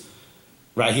Leviticus?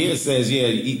 Right here it says, yeah,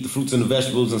 you eat the fruits and the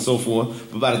vegetables and so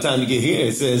forth. But by the time you get here,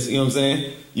 it says, you know what I'm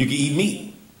saying, you can eat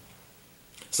meat.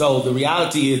 So the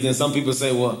reality is, then some people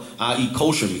say, well, I'll eat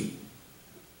kosher meat.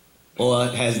 Or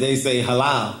as they say,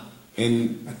 halal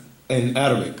in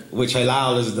Arabic, which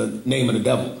halal is the name of the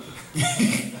devil.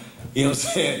 You know what I'm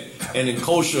saying? And in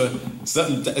kosher,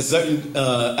 certain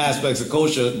aspects of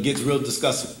kosher gets real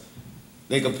disgusting.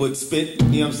 They can put spit, you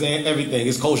know what I'm saying, everything.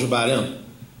 It's kosher by them.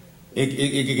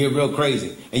 It can get real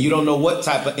crazy. And you don't know what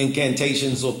type of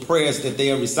incantations or prayers that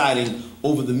they are reciting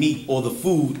over the meat or the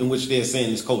food in which they're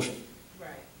saying is kosher. Right.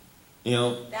 You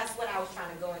know? That's what I was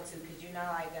trying to go into, because, you know,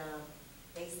 like,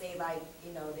 they say, like,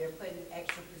 you know, they're putting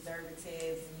extra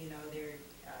preservatives and, you know, they're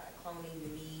cloning the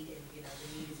meat and, you know,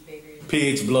 the meat is bigger.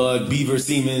 Pig's blood, beaver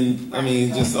semen, right. I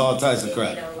mean, just all types of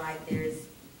crap. You know, like, there's,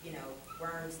 you know,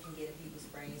 worms can get in people's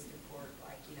brains through pork,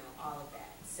 like, you know, all of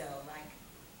that. So, like,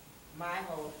 my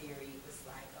whole theory was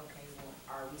like, okay, well,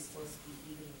 are we supposed to be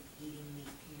eating meat,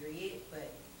 period?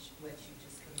 But what you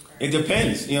just confirmed. It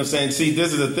depends. You know what I'm saying? See,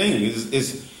 this is the thing.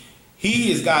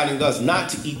 He is guiding us not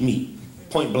to eat meat,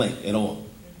 point blank, at all.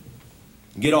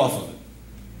 Get off of it.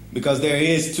 Because there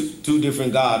is two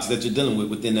different gods that you're dealing with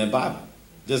within that Bible.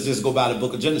 Just go by the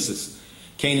book of Genesis.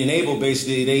 Cain and Abel,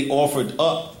 basically, they offered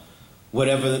up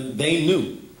whatever they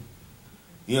knew.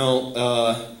 You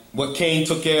know, what Cain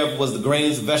took care of was the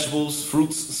grains, vegetables,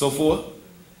 fruits, so forth.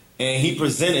 And he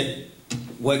presented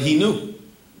what he knew.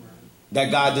 That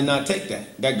God did not take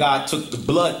that. That God took the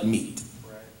blood meat.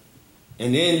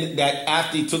 And then that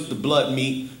after he took the blood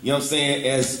meat, you know what I'm saying,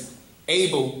 as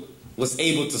Abel was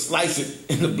able to slice it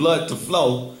and the blood to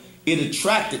flow, it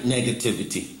attracted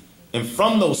negativity. And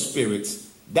from those spirits,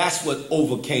 that's what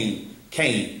overcame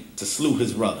Cain to slew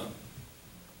his brother.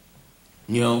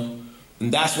 You know?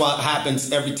 And that's what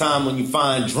happens every time when you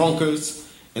find drunkards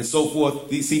and so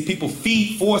forth. You see, people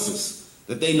feed forces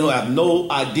that they have no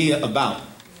idea about.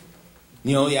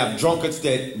 You know, you have drunkards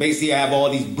that basically have all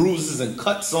these bruises and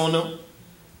cuts on them,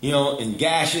 you know, and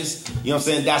gashes. You know what I'm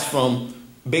saying? That's from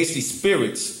basically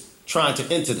spirits trying to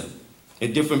enter them.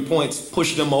 At different points,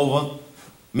 push them over,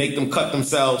 make them cut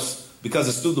themselves, because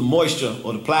it's through the moisture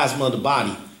or the plasma of the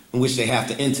body in which they have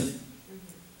to enter.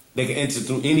 They can enter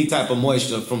through any type of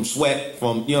moisture, from sweat,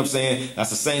 from, you know what I'm saying? That's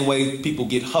the same way people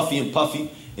get huffy and puffy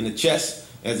in the chest,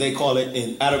 as they call it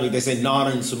in Arabic. They say nar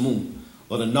and samun,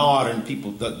 or the nar, and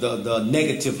people, the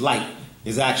negative light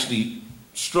is actually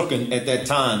stricken at that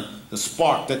time, the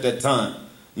spark at that time.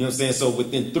 You know what I'm saying? So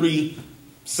within 3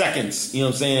 seconds, you know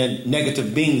what I'm saying,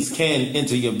 negative beings can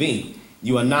enter your being.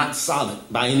 You are not solid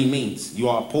by any means. You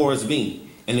are a porous being,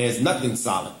 and there's nothing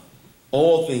solid.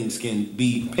 All things can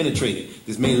be penetrated.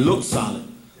 This may look solid,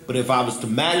 but if I was to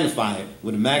magnify it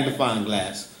with a magnifying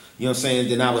glass, you know what I'm saying,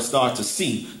 then I would start to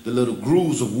see the little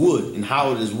grooves of wood and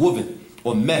how it is woven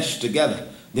or meshed together.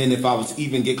 Then if I was to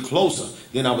even get closer,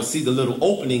 then I would see the little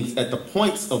openings at the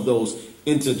points of those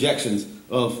interjections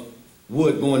of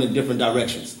wood going in different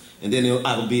directions. And then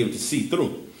I would be able to see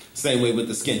through. Same way with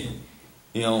the skin,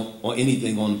 you know, or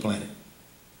anything on the planet.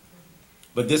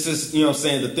 But this is, you know what I'm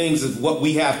saying, the things is what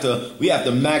we have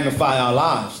to magnify our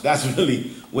lives. That's really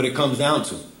what it comes down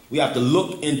to. We have to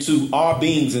look into our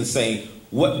beings and say,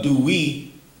 what do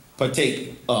we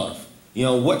partake of? You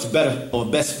know, what's better or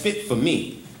best fit for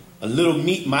me? A little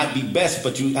meat might be best,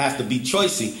 but you have to be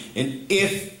choosy. And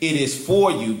if it is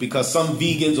for you, because some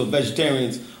vegans or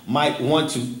vegetarians might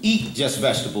want to eat just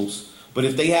vegetables, but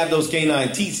if they have those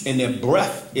canine teeth and their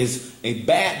breath is a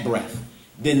bad breath,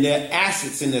 then their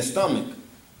acids in their stomach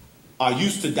are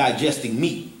used to digesting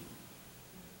meat.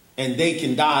 And they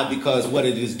can die because what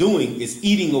it is doing is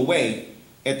eating away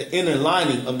at the inner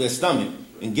lining of their stomach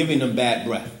and giving them bad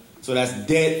breath. So that's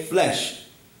dead flesh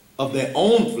of their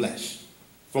own flesh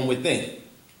from within.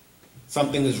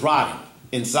 Something is rotting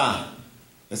inside.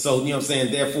 And so, you know what I'm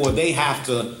saying, therefore they have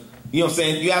to, you know what I'm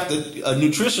saying, you have to, a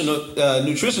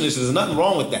nutritionist, there's nothing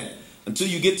wrong with that until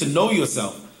you get to know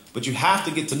yourself. But you have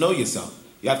to get to know yourself.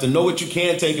 You have to know what you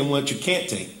can take and what you can't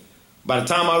take. By the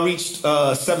time I reached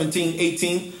 17,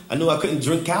 18, I knew I couldn't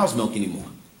drink cow's milk anymore.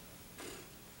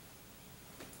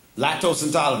 Lactose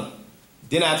intolerant.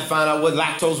 Then I had to find out what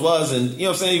lactose was, and you know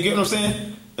what I'm saying, you get what I'm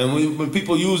saying? And when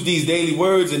people use these daily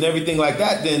words and everything like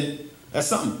that, then that's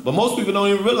something. But most people don't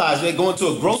even realize they go into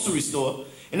a grocery store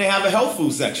and they have a health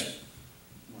food section.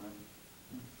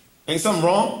 Ain't something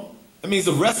wrong? That means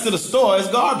the rest of the store is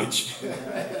garbage.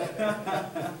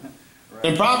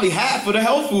 And probably half of the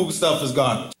health food stuff is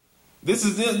garbage. This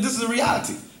is a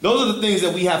reality. Those are the things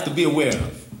that we have to be aware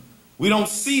of. We don't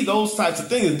see those types of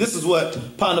things. And this is what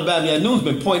Pt.1 has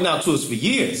been pointing out to us for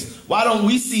years. Why don't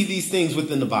we see these things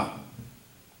within the Bible?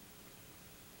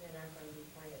 They're not going to be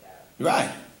pointed out.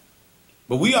 Right.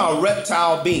 But we are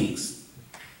reptile beings.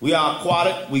 We are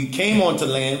aquatic. We came onto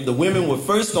land. The women were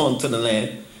first onto the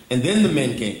land, and then the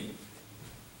men came.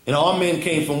 And all men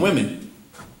came from women.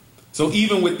 So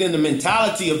even within the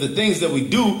mentality of the things that we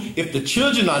do, if the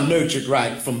children are nurtured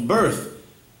right from birth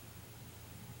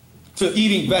to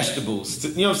eating vegetables, to,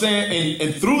 you know what I'm saying?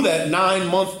 And through that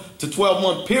 9-month to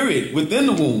 12-month period within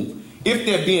the womb, if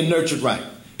they're being nurtured right,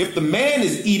 if the man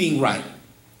is eating right,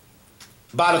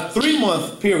 by the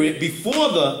 3-month period before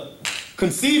the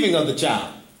conceiving of the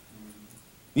child,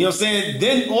 you know what I'm saying?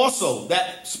 Then also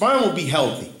that sperm will be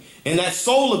healthy and that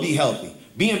soul will be healthy,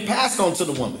 being passed on to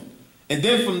the woman. And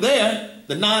then from there,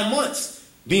 the 9 months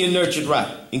being nurtured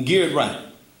right and geared right.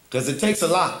 Because it takes a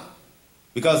lot.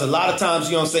 Because a lot of times,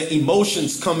 you know what I'm saying,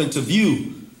 emotions come into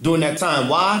view during that time.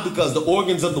 Why? Because the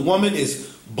organs of the woman is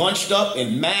bunched up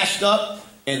and mashed up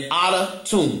and out of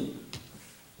tune.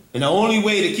 And the only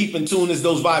way to keep in tune is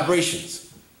those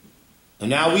vibrations. And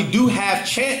now we do have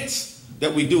chants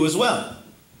that we do as well.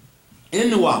 In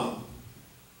Wu-nuwaupu.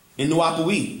 In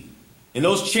Wu-nuwaupu. And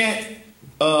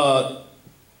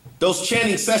those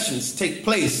chanting sessions take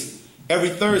place every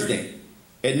Thursday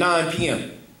at 9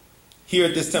 p.m. here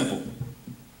at this temple.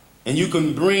 And you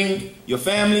can bring your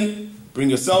family, bring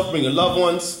yourself, bring your loved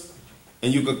ones,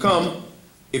 and you could come.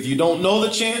 If you don't know the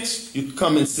chants, you can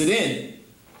come and sit in,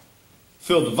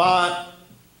 feel the vibe.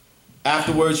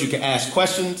 Afterwards, you can ask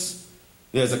questions.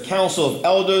 There's a council of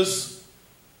elders,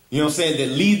 you know what I'm saying,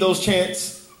 that lead those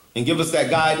chants and give us that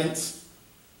guidance.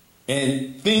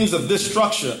 And things of this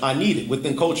structure are needed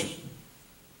within culture.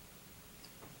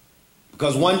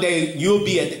 Because one day you'll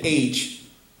be at the age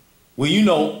where you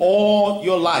know all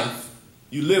your life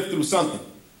you lived through something.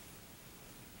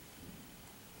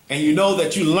 And you know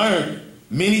that you learned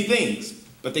many things,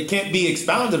 but they can't be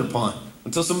expounded upon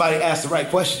until somebody asks the right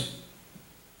question.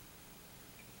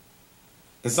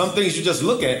 And some things you just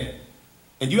look at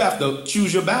and you have to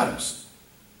choose your battles.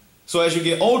 So as you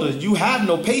get older, you have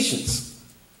no patience.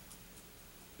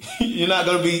 You're not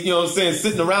going to be, you know what I'm saying,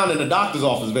 sitting around in the doctor's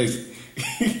office, basically.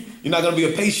 You're not going to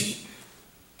be a patient.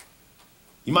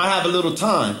 You might have a little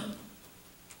time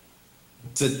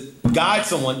to guide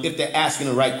someone if they're asking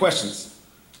the right questions.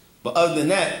 But other than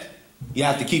that, you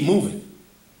have to keep moving.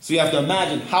 So you have to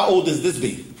imagine, how old is this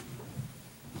being?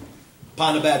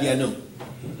 Pt.1.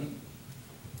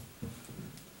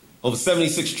 Over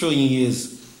 76 trillion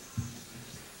years.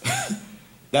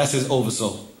 That's his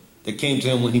oversoul that came to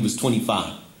him when he was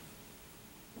 25.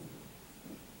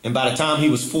 And by the time he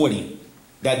was 40,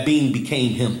 that being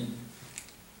became him.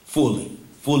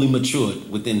 Fully matured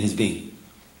within his being.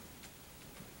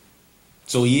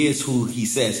 So he is who he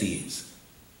says he is.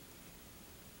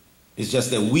 It's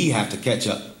just that we have to catch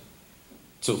up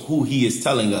to who he is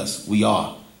telling us we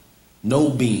are. No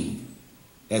being,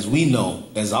 as we know,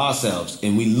 as ourselves,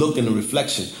 and we look in the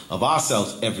reflection of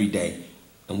ourselves every day,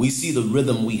 and we see the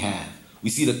rhythm we have, we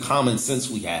see the common sense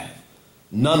we have.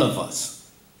 None of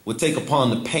us would take upon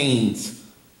the pains,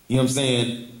 you know what I'm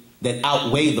saying, that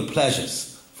outweigh the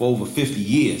pleasures for over 50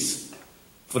 years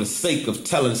for the sake of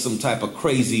telling some type of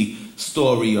crazy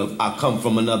story of I come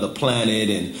from another planet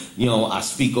and, you know, I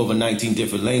speak over 19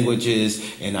 different languages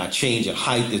and I change at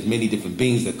height. There's many different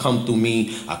beings that come through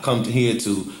me. I come to here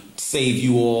to save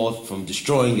you all from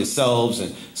destroying yourselves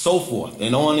and so forth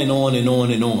and on and on and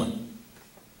on and on.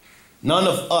 None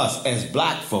of us as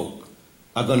black folk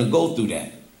are going to go through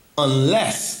that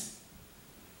unless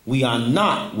we are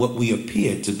not what we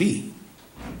appear to be,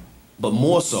 but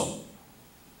more so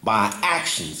by our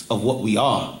actions of what we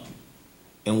are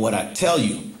and what I tell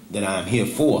you that I'm here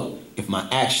for. If my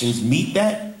actions meet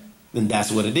that, then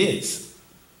that's what it is.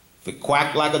 If it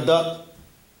quack like a duck,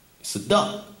 it's a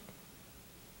duck.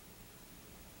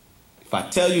 If I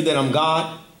tell you that I'm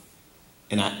God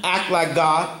and I act like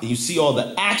God and you see all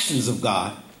the actions of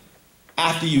God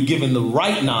after you've given the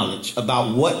right knowledge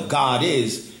about what God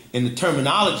is and the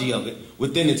terminology of it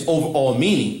within its overall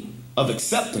meaning of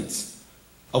acceptance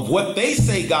of what they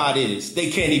say God is, they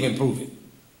can't even prove it.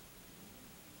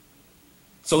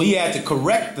 So he had to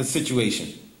correct the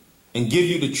situation and give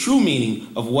you the true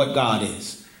meaning of what God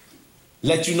is.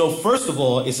 Let you know, first of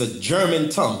all, it's a German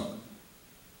tongue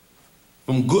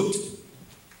from gut.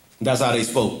 That's how they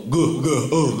spoke.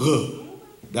 Gut.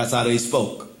 That's how they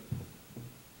spoke.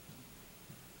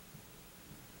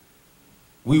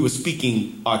 We were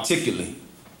speaking articulately,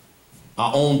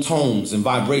 our own tones and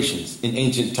vibrations in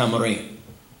ancient Tamaray.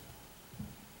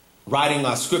 Writing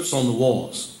our scripts on the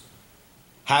walls.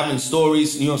 Having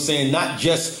stories, you know what I'm saying, not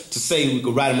just to say we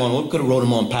could write them on, we could have wrote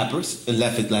them on papyrus and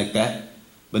left it like that.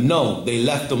 But no, they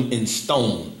left them in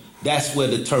stone. That's where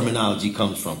the terminology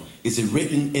comes from. Is it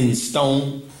written in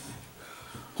stone?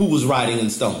 Who was writing in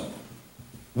stone?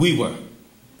 We were.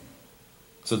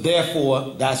 So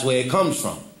therefore, that's where it comes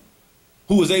from.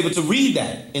 Who was able to read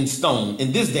that in stone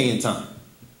in this day and time?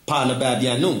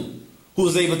 Pa-na-bab-yanun. Who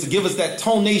was able to give us that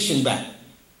tonation back?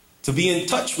 To be in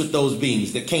touch with those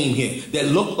beings that came here, that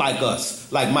looked like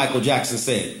us, like Michael Jackson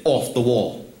said, off the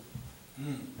wall.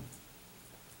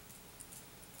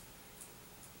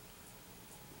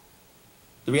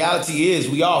 The reality is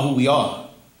we are who we are.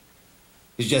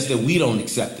 It's just that we don't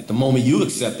accept it. The moment you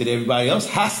accept it, everybody else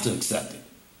has to accept it.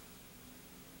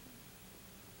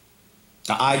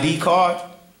 The ID card?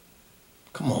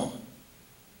 Come on.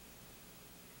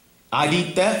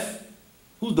 ID theft?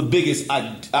 Who's the biggest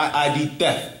ID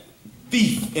theft?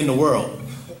 Thief in the world.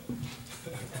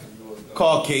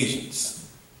 Caucasians.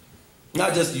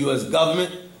 Not just the U.S.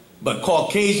 government, but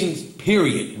Caucasians,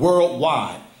 period,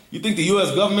 worldwide. You think the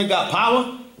U.S. government got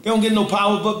power? They don't get no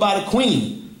power but by the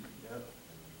Queen.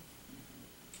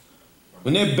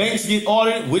 When their banks get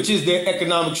audited, which is their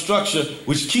economic structure,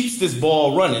 which keeps this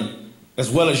ball running, as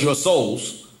well as your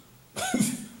souls,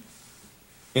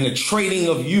 and the trading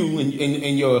of you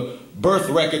and your birth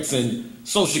records and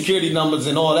social security numbers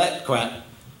and all that crap.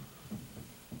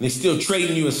 They're still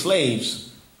trading you as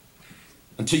slaves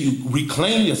until you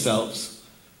reclaim yourselves.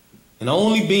 And the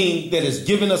only being that has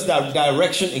given us that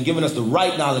direction and given us the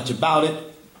right knowledge about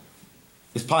it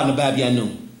is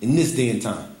Pa-na-bab-yanun in this day and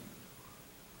time.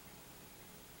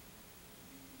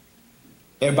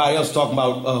 Everybody else talking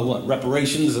about what,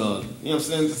 reparations or, you know what I'm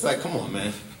saying? It's like, come on,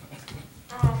 man.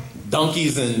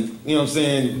 Donkeys and, you know what I'm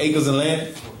saying, acres of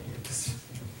land.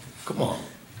 Come on.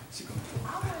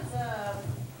 I was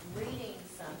reading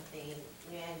something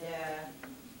and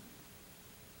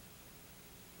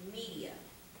media.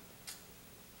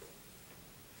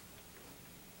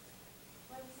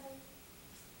 What was it?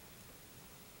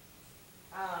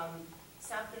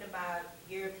 Something about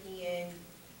European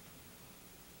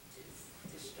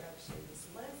destructions.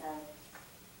 What is that?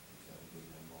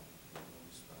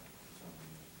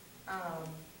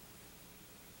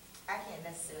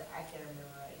 I can't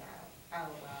remember right now. Oh,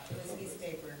 well, it was a piece of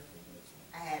paper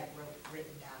I had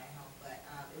written down at home, but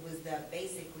it was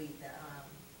basically the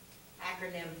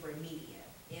acronym for media,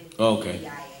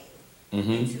 M-E-D-I-A.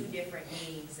 And two different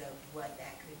meanings of what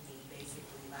that could be.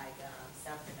 Basically, like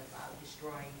something about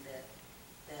destroying the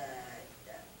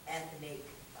ethnic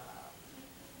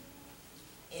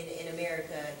in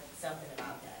America, something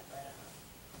about that, but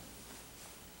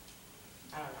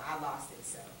I don't know. I lost it,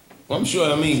 so. Well, I'm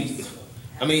sure. I mean,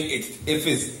 if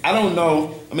it's, I don't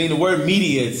know. I mean, the word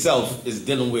media itself is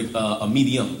dealing with a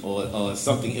medium or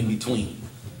something in between,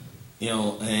 you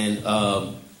know,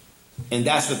 and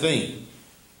that's the thing.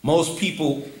 Most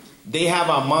people they have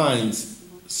our minds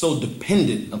so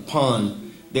dependent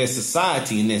upon their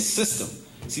society and their system.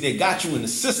 See, they got you in the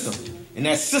system, and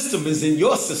that system is in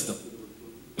your system.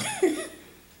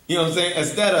 You know what I'm saying?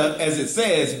 Instead of, as it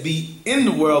says, be in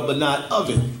the world but not of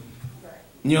it.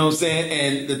 You know what I'm saying?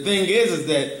 And the thing is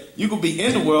that you can be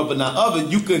in the world but not of it.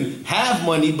 You can have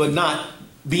money but not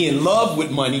be in love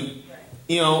with money.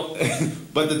 You know,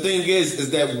 but the thing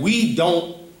is that we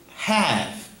don't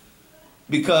have,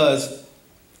 because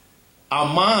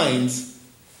our minds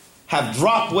have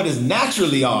dropped what is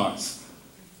naturally ours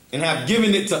and have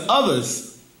given it to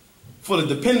others for the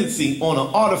dependency on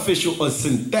an artificial or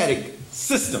synthetic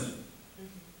system.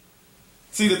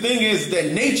 See, the thing is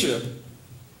that nature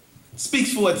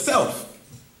speaks for itself.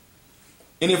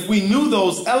 And if we knew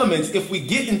those elements, if we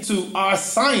get into our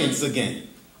science again,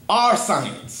 our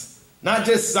science, not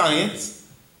just science,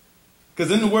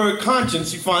 because in the word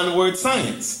conscience, you find the word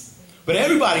science. But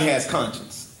everybody has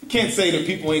conscience. You can't say that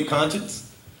people ain't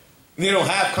conscious. They don't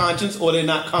have conscience or they're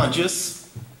not conscious.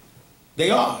 They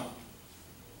are.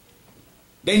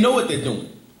 They know what they're doing.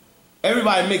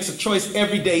 Everybody makes a choice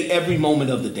every day, every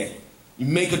moment of the day. You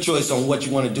make a choice on what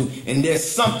you want to do. And there's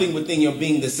something within your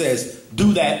being that says,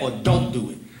 do that or don't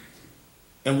do it.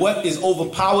 And what is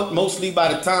overpowered mostly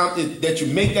by the time that you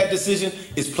make that decision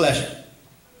is pleasure.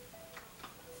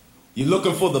 You're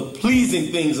looking for the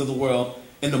pleasing things of the world.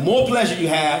 And the more pleasure you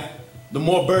have, the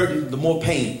more burden, the more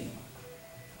pain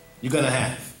you're going to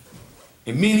have.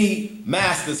 And many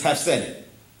masters have said it.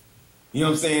 You know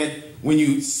what I'm saying? When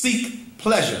you seek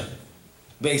pleasure,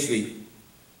 basically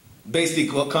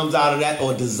what comes out of that,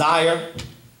 or desire,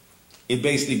 it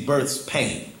basically births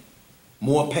pain.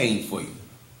 More pain for you.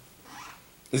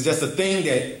 It's just a thing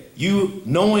that you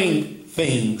knowing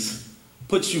things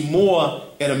puts you more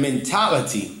at a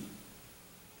mentality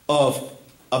of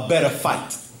a better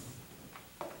fight.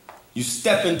 You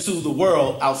step into the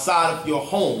world outside of your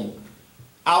home,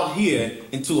 out here,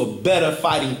 into a better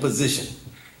fighting position.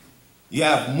 You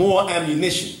have more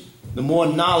ammunition. The more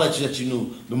knowledge that you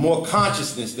knew, the more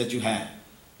consciousness that you have,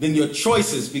 then your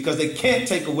choices, because they can't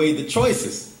take away the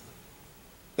choices.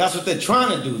 That's what they're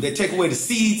trying to do. They take away the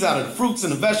seeds out of the fruits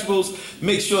and the vegetables,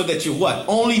 make sure that you're what?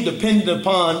 Only dependent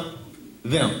upon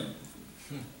them.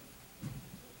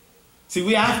 See,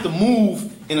 we have to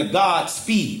move in a God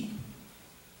speed.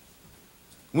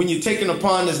 When you're taking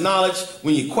upon this knowledge,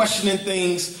 when you're questioning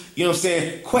things, you know what I'm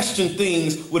saying? Question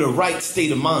things with a right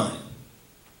state of mind.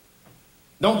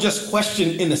 Don't just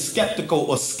question in a skeptical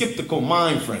or skeptical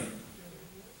mind frame.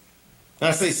 And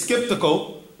I say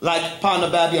skeptical, like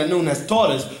Pt.1 Yanun has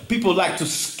taught us, people like to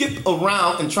skip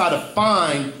around and try to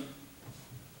find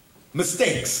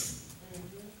mistakes.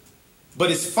 But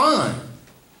it's fine.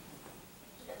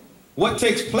 What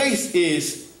takes place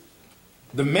is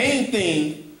the main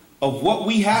thing of what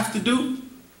we have to do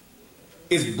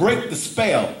is break the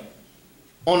spell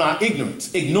on our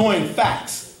ignorance, ignoring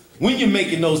facts. When you're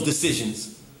making those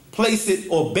decisions, place it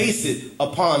or base it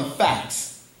upon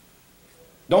facts.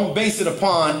 Don't base it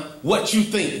upon what you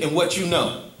think and what you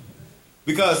know.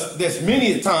 Because there's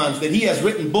many times that he has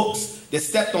written books that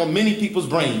stepped on many people's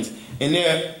brains and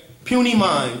their puny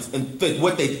minds and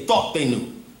what they thought they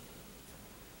knew.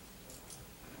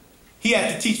 He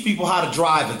had to teach people how to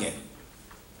drive again.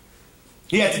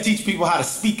 He had to teach people how to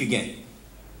speak again.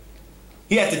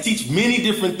 He had to teach many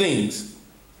different things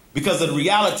because of the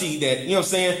reality that, you know what I'm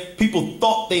saying, people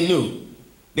thought they knew.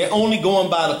 They're only going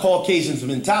by the Caucasian's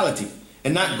mentality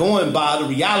and not going by the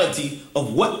reality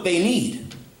of what they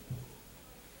need.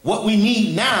 What we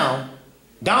need now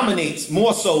dominates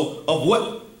more so of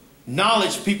what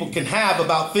knowledge people can have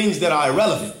about things that are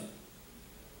irrelevant.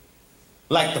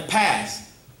 Like the past.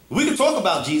 We could talk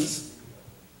about Jesus.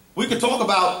 We could talk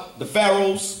about the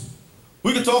pharaohs.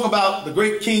 We could talk about the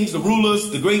great kings, the rulers,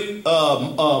 the great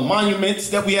monuments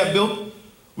that we have built.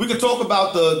 We could talk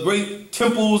about the great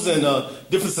temples and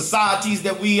different societies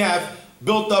that we have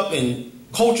built up and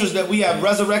cultures that we have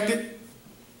resurrected.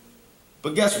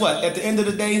 But guess what? At the end of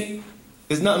the day,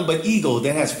 it's nothing but ego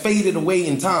that has faded away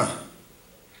in time.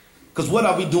 Because what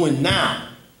are we doing now?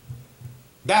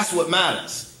 That's what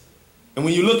matters. And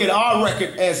when you look at our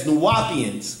record as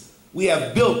Wu-Nuwaupians, we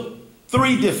have built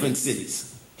 3 different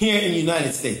cities here in the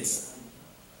United States.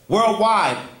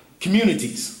 Worldwide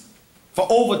communities for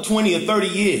over 20 or 30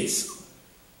 years.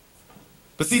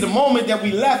 But see, the moment that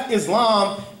we left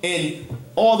Islam and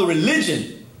all the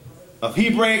religion of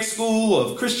Hebraic school,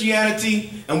 of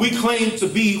Christianity, and we claim to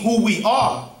be who we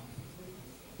are,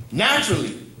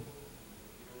 naturally,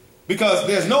 because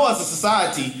there's no other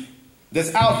society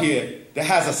that's out here that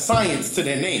has a science to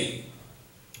their name,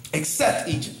 except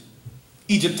Egypt,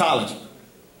 Egyptology.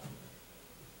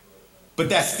 but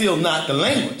that's still not the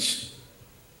language.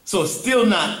 So it's still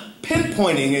not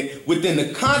pinpointing it within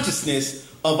the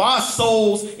consciousness of our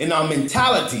souls and our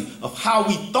mentality of how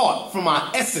we thought from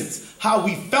our essence, how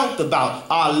we felt about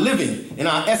our living and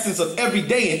our essence of every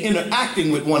day and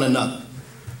interacting with one another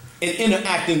and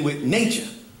interacting with nature.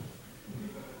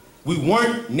 We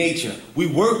weren't nature. We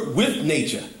worked with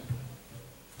nature.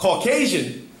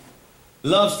 Caucasian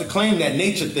loves to claim that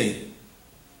nature thing.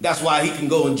 That's why he can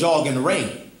go and jog in the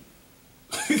rain.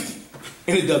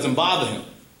 And it doesn't bother him.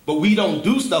 But we don't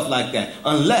do stuff like that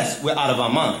unless we're out of our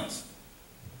minds.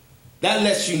 That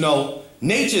lets you know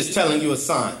nature is telling you a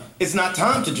sign. It's not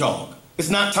time to jog.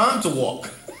 It's not time to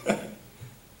walk.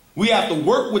 We have to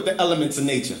work with the elements of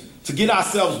nature to get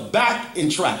ourselves back in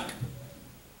track.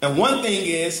 And one thing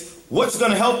is, what's going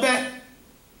to help that?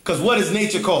 Because what is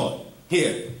nature called?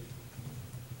 Here.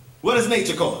 What is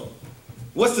nature called?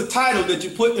 What's the title that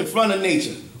you put in front of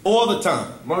nature all the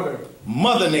time? Mother.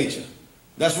 Mother Nature.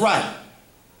 That's right.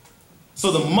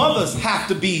 So the mothers have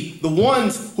to be the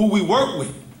ones who we work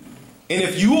with. And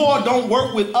if you all don't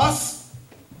work with us,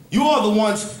 you are the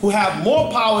ones who have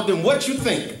more power than what you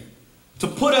think to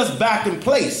put us back in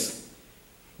place.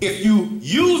 If you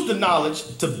use the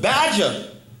knowledge to badger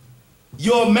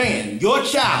your man, your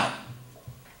child,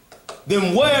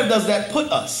 then where does that put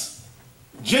us?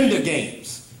 Gender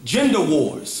games, gender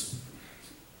wars.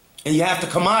 And you have to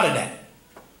come out of that.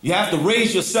 You have to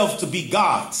raise yourself to be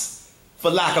gods,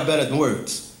 for lack of better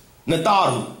words.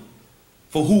 Nataru,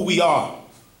 for who we are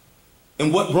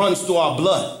and what runs through our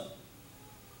blood.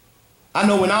 I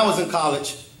know when I was in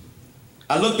college,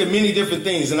 I looked at many different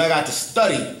things and I got to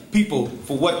study people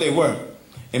for what they were.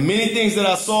 And many things that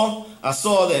I saw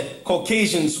that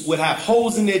Caucasians would have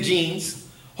holes in their jeans,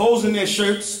 holes in their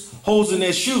shirts, holes in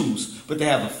their shoes, but they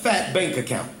have a fat bank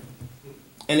account.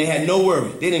 And they had no worry.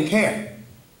 They didn't care.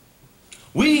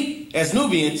 We, as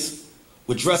Nubians,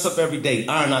 would dress up every day,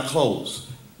 iron our clothes,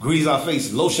 grease our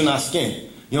faces, lotion our skin. You know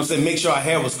what I'm saying? Make sure our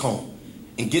hair was combed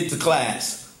and get to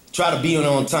class. Try to be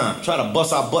on time. Try to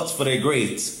bust our butts for their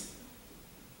grades.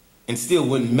 And still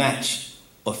wouldn't match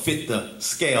or fit the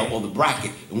scale or the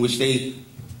bracket in which we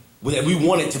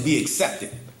wanted to be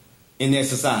accepted in their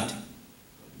society.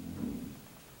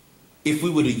 If we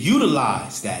were to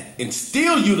utilize that and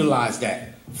still utilize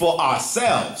that for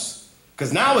ourselves,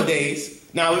 because nowadays,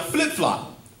 now it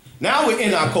flip-flop. Now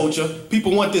in our culture,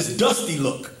 people want this dusty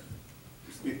look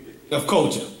of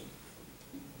culture.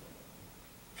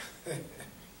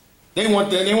 They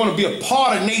want to be a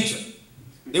part of nature.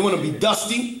 They want to be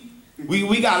dusty.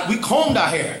 We combed our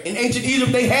hair. In ancient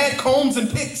Egypt, they had combs and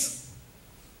picks.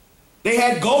 They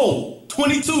had gold,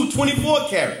 22, 24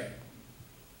 karat.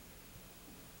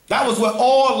 That was where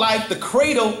all life, the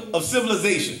cradle of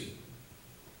civilization.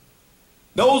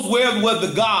 Those where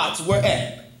the gods were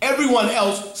at. Everyone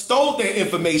else stole their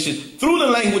information through the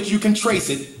language. You can trace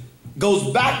it.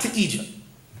 Goes back to Egypt.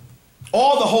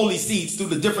 All the holy seeds through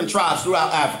the different tribes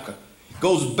throughout Africa.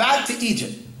 Goes back to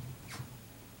Egypt.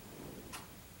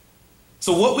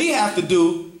 So what we have to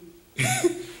do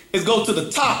is go to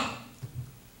the top.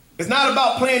 It's not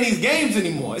about playing these games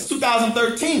anymore. It's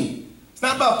 2013. It's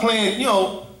not about playing,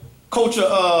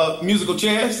 culture musical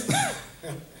chairs.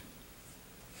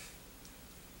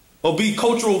 Or be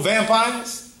cultural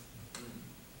vampires.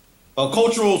 Or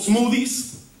cultural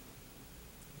smoothies.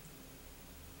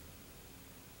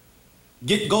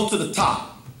 Go to the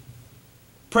top.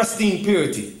 Pristine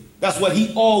purity. That's what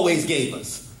he always gave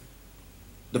us.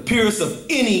 The purest of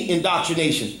any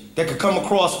indoctrination that could come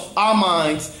across our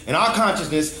minds and our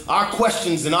consciousness, our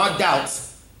questions and our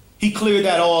doubts. He cleared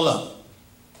that all up.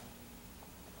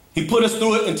 He put us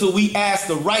through it until we asked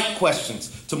the right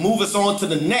questions to move us on to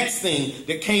the next thing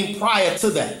that came prior to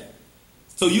that.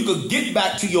 So you could get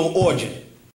back to your origin.